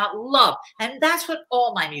song about love, and that's what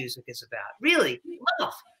all my music is about, really,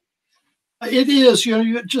 love. It is, you know,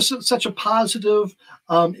 you're just such a positive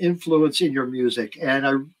influence in your music, and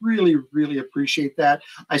I really, really appreciate that.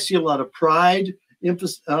 I see a lot of pride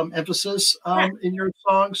emphasis in your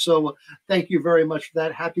song, so thank you very much for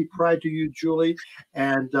that. Happy Pride to you, Julie,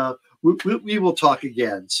 and we will talk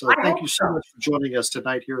again. So thank you so much for joining us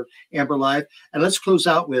tonight here at Amber Live, and let's close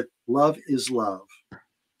out with Love is Love.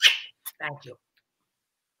 Thank you.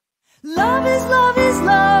 Love is love is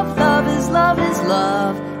love, love is love is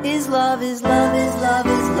love, is love is love is love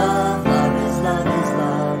is love, love is love is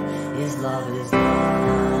love, is love is love.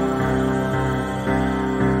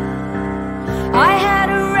 I had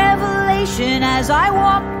a revelation as I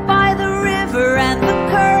walked by the river, and the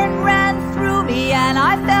current ran through me, and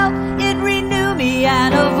I felt it renew me,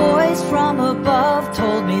 and a voice from above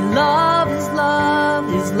told me love is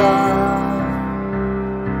love is love.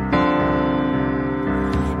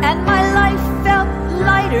 And my life felt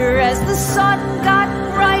lighter as the sun got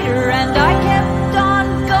brighter, and I kept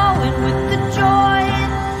on going with the joy in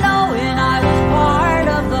knowing I was part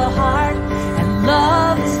of the heart, and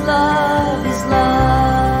love is love is love.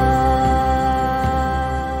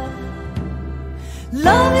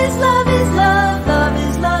 Love is love is love, love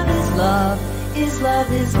is love is love, is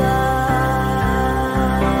love is love.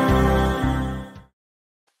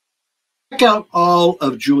 Check out all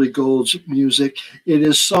of Julie Gold's music. It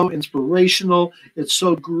is so inspirational. It's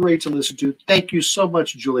so great to listen to. Thank you so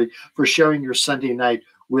much, Julie, for sharing your Sunday night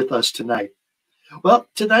with us tonight. Well,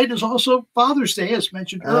 tonight is also Father's Day, as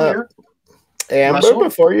mentioned earlier. Amber, Russell?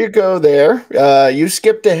 before you go there, you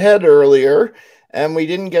skipped ahead earlier, and we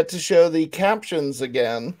didn't get to show the captions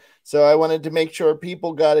again. So I wanted to make sure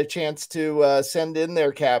people got a chance to send in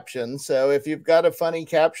their captions. So if you've got a funny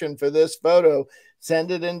caption for this photo,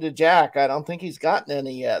 send it in to Jack. I don't think he's gotten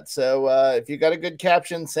any yet. So if you got a good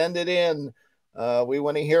caption, send it in. We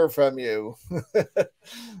want to hear from you.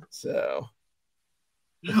 So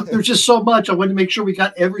there's just so much. I wanted to make sure we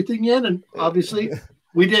got everything in, and obviously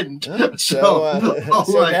we didn't. So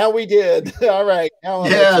right. Now we did. All right. Now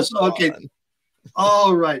yes. Okay.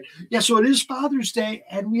 All right. Yeah. So it is Father's Day,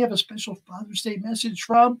 and we have a special Father's Day message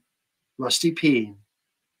from Rusty Peen.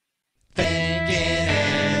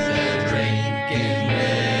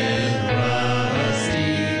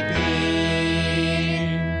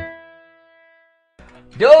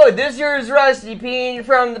 Dude, this here's Rusty Peen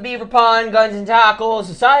from the Beaver Pond Guns and Tackle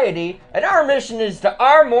Society, and our mission is to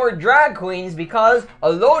arm more drag queens because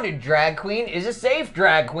a loaded drag queen is a safe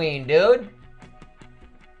drag queen, dude.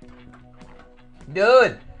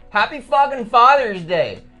 Dude, happy fucking Father's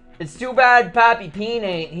Day. It's too bad Pappy Peen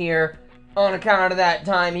ain't here on account of that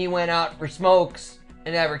time he went out for smokes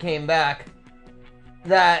and never came back.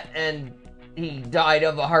 That, and he died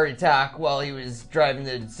of a heart attack while he was driving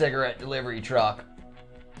the cigarette delivery truck.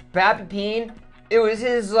 Pappy Peen, it was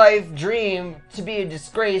his life dream to be a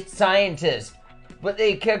disgraced scientist, but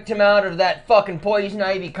they kicked him out of that fucking Poison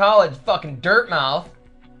Ivy College fucking dirtmouth,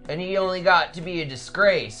 and he only got to be a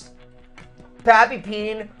disgrace. Pappy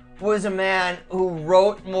Peen was a man who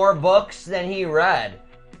wrote more books than he read.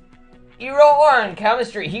 He wrote one on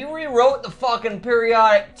chemistry. He rewrote the fucking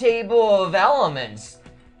periodic table of elements.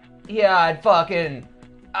 He had fucking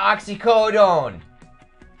oxycodone,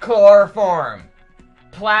 chloroform,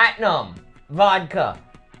 platinum, vodka,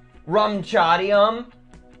 Rumchadium,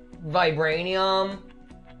 Vibranium,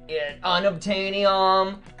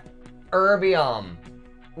 Unobtainium, Erbium,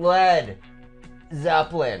 Lead,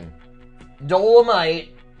 Zeppelin,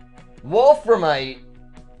 Dolomite, Wolframite,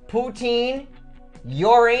 Poutine,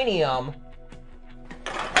 Uranium,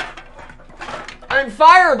 and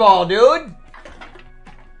Fireball, dude!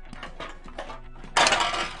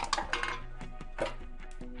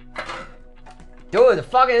 Dude, the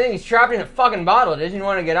fucking thing is trapped in a fucking bottle. It doesn't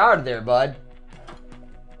want to get out of there, bud.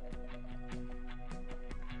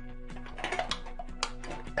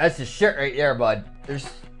 That's the shit right there, bud. There's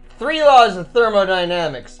 3 laws of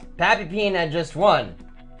thermodynamics. Pappy Peen had just one.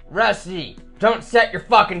 Rusty, don't set your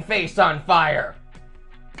fucking face on fire.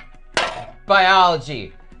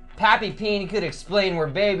 Biology. Pappy Peen could explain where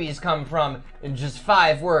babies come from in just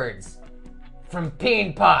 5 words. From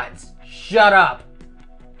peen pods. Shut up.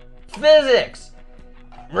 Physics.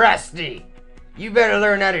 Rusty, you better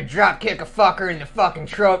learn how to drop kick a fucker in the fucking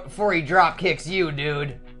throat before he drop kicks you,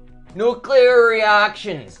 dude. Nuclear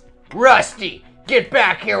reactions. Rusty, get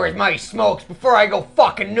back here with my smokes before I go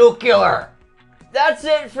fucking nuclear. That's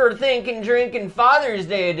it for Thinkin' Drinkin' Father's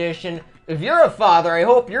Day edition. If you're a father, I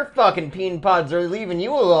hope your fucking peen pods are leaving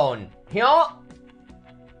you alone. You know?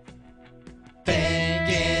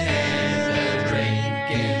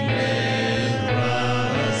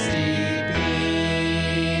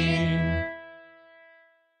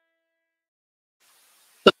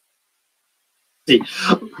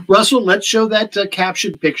 Russell, let's show that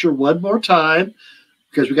caption picture one more time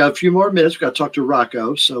because we got a few more minutes. We got to talk to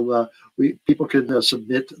Rocco, so people can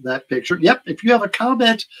submit that picture. Yep, if you have a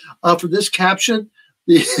comment for this caption,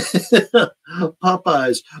 the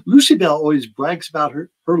Popeyes. Lucy Bell always brags about her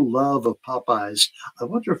love of Popeyes. I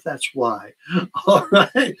wonder if that's why. All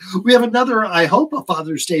right, we have another, I hope, a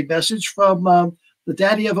Father's Day message from the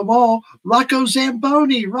daddy of them all, Rocco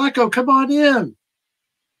Zamboni. Rocco, come on in.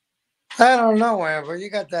 I don't know, Amber. You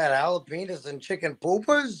got that jalapenos and chicken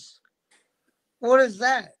poopers? What is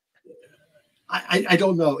that? I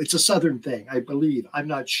don't know. It's a Southern thing, I believe. I'm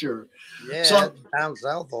not sure. Yeah, so, down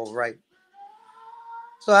south, all right.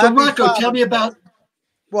 So Rocco, tell me about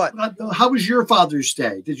what? How was your Father's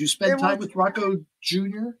Day? Did you spend time with Rocco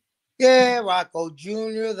Jr.? Yeah, Rocco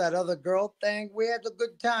Jr., that other girl thing. We had a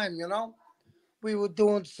good time, you know. We were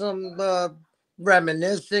doing some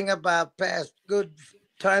reminiscing about past good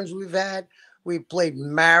times we've had. We played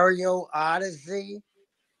Mario Odyssey.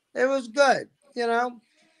 It was good, you know.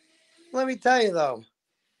 Let me tell you though,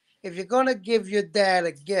 if you're gonna give your dad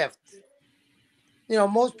a gift, you know,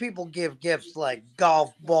 most people give gifts like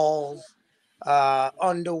golf balls,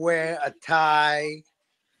 underwear, a tie,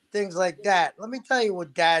 things like that. Let me tell you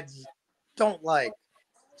what dads don't like.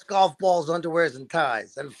 It's golf balls, underwears, and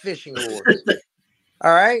ties, and fishing lures.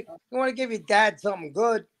 All right? You want to give your dad something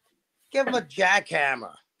good, give him a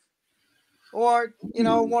jackhammer. Or, you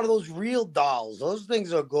know, one of those real dolls. Those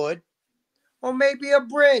things are good. Or maybe a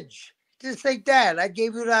bridge. Just say, Dad, I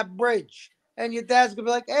gave you that bridge. And your dad's going to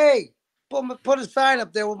be like, hey, put a sign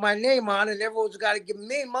up there with my name on it, and everyone's got to give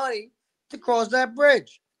me money to cross that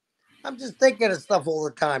bridge. I'm just thinking of stuff all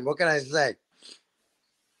the time. What can I say?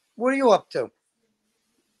 What are you up to?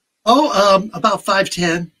 Oh, about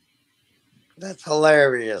 5'10". That's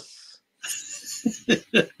hilarious.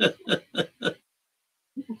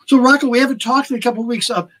 So Rocco, we haven't talked in a couple of weeks.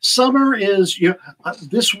 Summer is,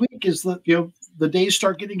 this week is the days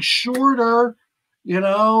start getting shorter. Yeah,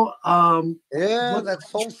 what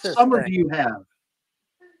solstice summer thing. do you have?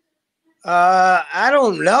 I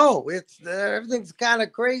don't know. It's everything's kind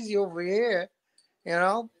of crazy over here. You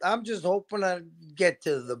know, I'm just hoping to get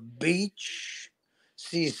to the beach,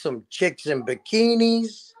 see some chicks in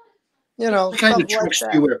bikinis. You know, What kind of stuff like tricks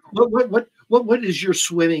that. do you wear? What is your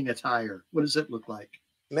swimming attire? What does it look like?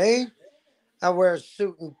 Me? I wear a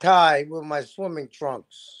suit and tie with my swimming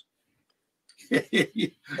trunks.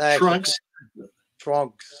 Trunks?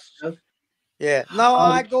 Trunks. Yeah. No,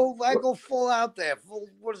 I go full out there.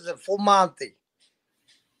 What is it? Full Monty.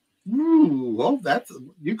 Ooh, well,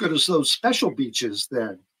 you go to those special beaches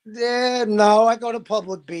then. Yeah, no, I go to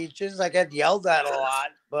public beaches. I get yelled at a lot,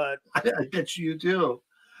 but I bet you do.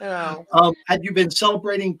 You know. Have you been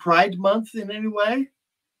celebrating Pride Month in any way?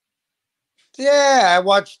 Yeah, I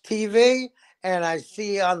watch TV and I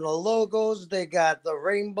see on the logos they got the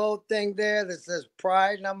rainbow thing there that says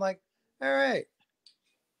Pride, and I'm like, all right.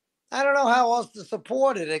 I don't know how else to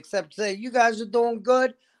support it except say, you guys are doing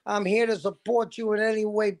good. I'm here to support you in any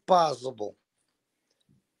way possible.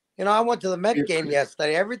 You know, I went to the Met game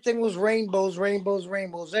yesterday. Everything was rainbows, rainbows,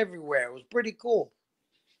 rainbows everywhere. It was pretty cool.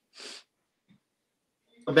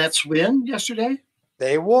 The Mets win yesterday?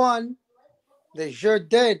 They won. They sure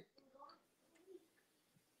did.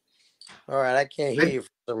 All right, I can't hear you for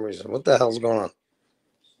some reason. What the hell's going on?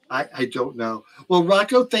 I don't know. Well,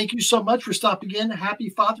 Rocco, thank you so much for stopping in. Happy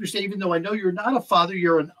Father's Day, even though I know you're not a father,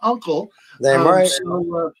 you're an uncle. Damn right.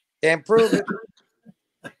 So, can't prove it.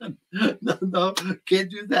 no,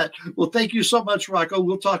 can't do that. Well, thank you so much, Rocco.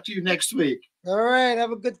 We'll talk to you next week. All right,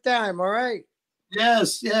 have a good time. All right.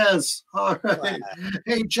 Yes. All right.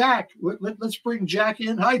 Hey, Jack, let's bring Jack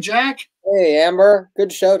in. Hi, Jack. Hey, Amber.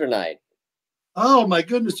 Good show tonight. Oh, my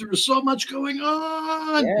goodness. There was so much going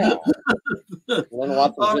on. Yeah. And then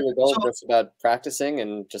lots of really gold just about practicing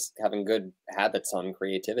and just having good habits on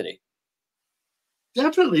creativity.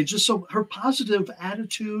 Definitely. Just so her positive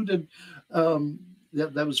attitude and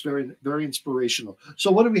that was very, very inspirational.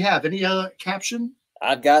 So what do we have? Any caption?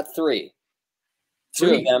 I've got three.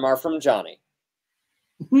 Two of them are from Johnny.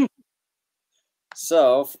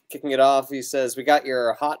 So, kicking it off, he says, we got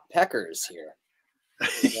your hot peckers here.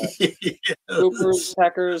 Coopers,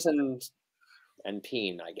 peckers, and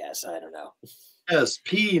Peen, I guess. I don't know. Yes,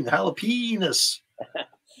 Peen, jalapenos.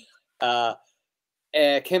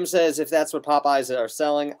 Kim says, if that's what Popeyes are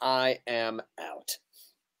selling, I am out.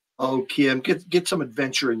 Oh, Kim, get some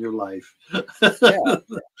adventure in your life. Yeah,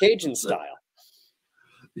 Cajun style.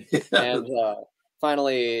 Yeah. And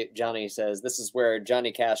finally, Johnny says, this is where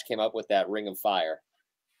Johnny Cash came up with that Ring of Fire.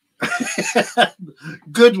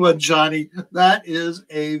 Good one, Johnny. That is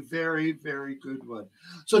a very, very good one.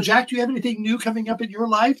 So, Jack, do you have anything new coming up in your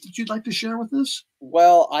life that you'd like to share with us?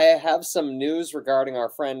 Well, I have some news regarding our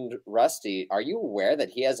friend Rusty. Are you aware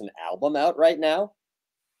that he has an album out right now?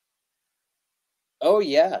 Oh,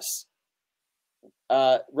 yes.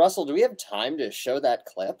 Russell, do we have time to show that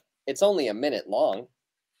clip? It's only a minute long.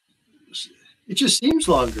 It just seems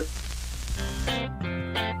longer.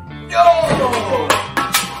 Yo!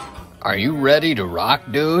 Are you ready to rock,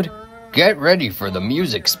 dude? Get ready for the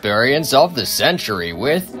music experience of the century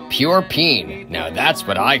with Pure Peen. Now that's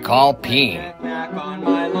what I call Peen. Back on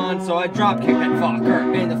my lawn, so I drop kick that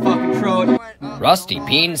fucker in the fucking throat. Rusty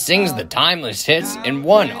Peen sings the timeless hits in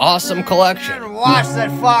one awesome collection. Wash that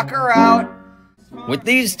fucker out. With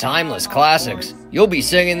these timeless classics, you'll be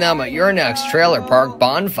singing them at your next trailer park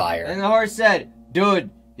bonfire. And the horse said, dude,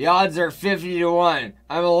 the odds are 50 to 1.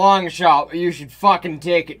 I'm a long shot, but you should fucking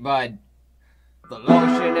take it, bud. The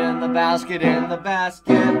lotion in the basket,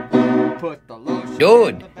 Put the lotion.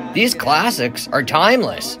 Dude, these classics are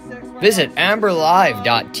timeless. Visit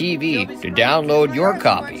amberlive.tv to download your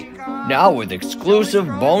copy. Now with exclusive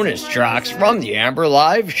bonus tracks from the Amber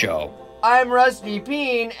Live show. I'm Rusty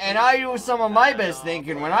Peen, and I do some of my best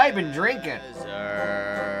thinking when I've been drinking.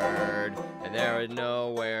 And there is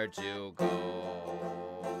nowhere to go.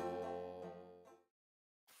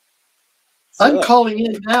 I'm calling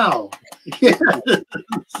in now.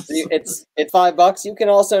 It's $5. You can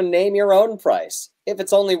also name your own price. If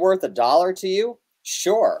it's only worth $1 to you,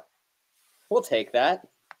 sure, we'll take that.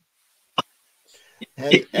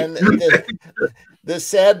 And the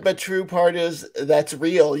sad but true part is that's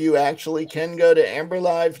real. You actually can go to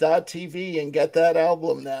amberlive.tv and get that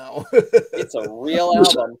album now. It's a real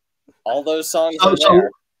album. All those songs are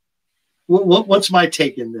there. What's my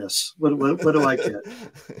take in this? What do I get?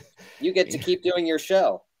 You get to keep doing your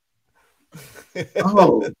show.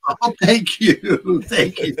 Oh, thank you.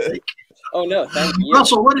 Thank you. Oh, no, thank you.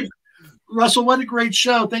 Russell, what a great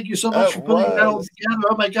show. Thank you so much for putting that all together.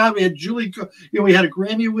 Oh, my God. We had Julie, we had a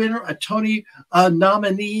Grammy winner, a Tony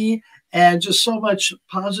nominee, and just so much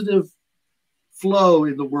positive flow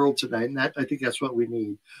in the world tonight. And I think that's what we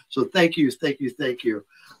need. So thank you.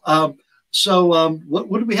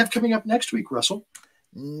 What do we have coming up next week, Russell?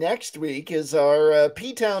 Next week is our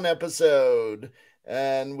P-Town episode,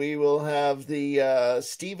 and we will have the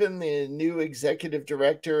Stephen, the new executive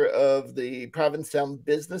director of the Provincetown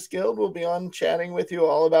Business Guild, will be on chatting with you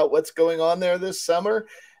all about what's going on there this summer.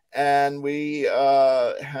 And we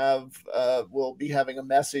we'll be having a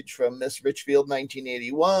message from Miss Richfield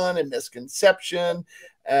 1981 and Misconception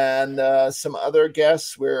and some other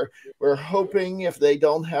guests. We're hoping, if they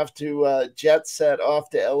don't have to jet set off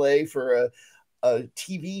to LA for a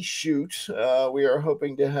TV shoot, we are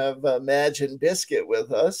hoping to have Madge and Biscuit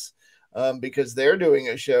with us because they're doing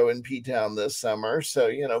a show in P-Town this summer. So,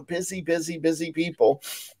 busy people.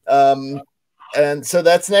 And so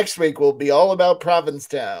that's next week. Will be all about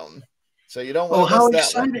Provincetown. So you don't want to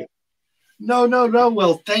miss that exciting. one. No.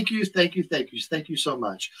 Well, thank you so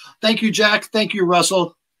much. Thank you, Jack. Thank you,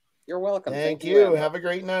 Russell. You're welcome. Thank you. Have a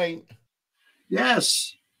great night.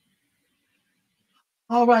 Yes.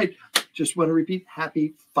 All right. Just want to repeat,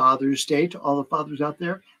 happy Father's Day to all the fathers out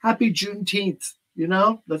there. Happy Juneteenth.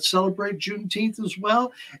 Let's celebrate Juneteenth as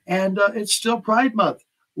well. And it's still Pride Month.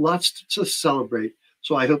 Lots to celebrate.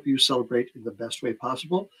 So I hope you celebrate in the best way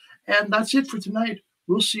possible. And that's it for tonight.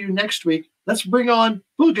 We'll see you next week. Let's bring on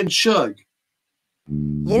Boog and Shug.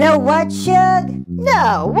 You know what, Shug?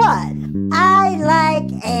 No, what? I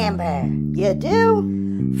like Amber. You do?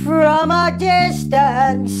 From a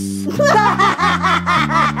distance.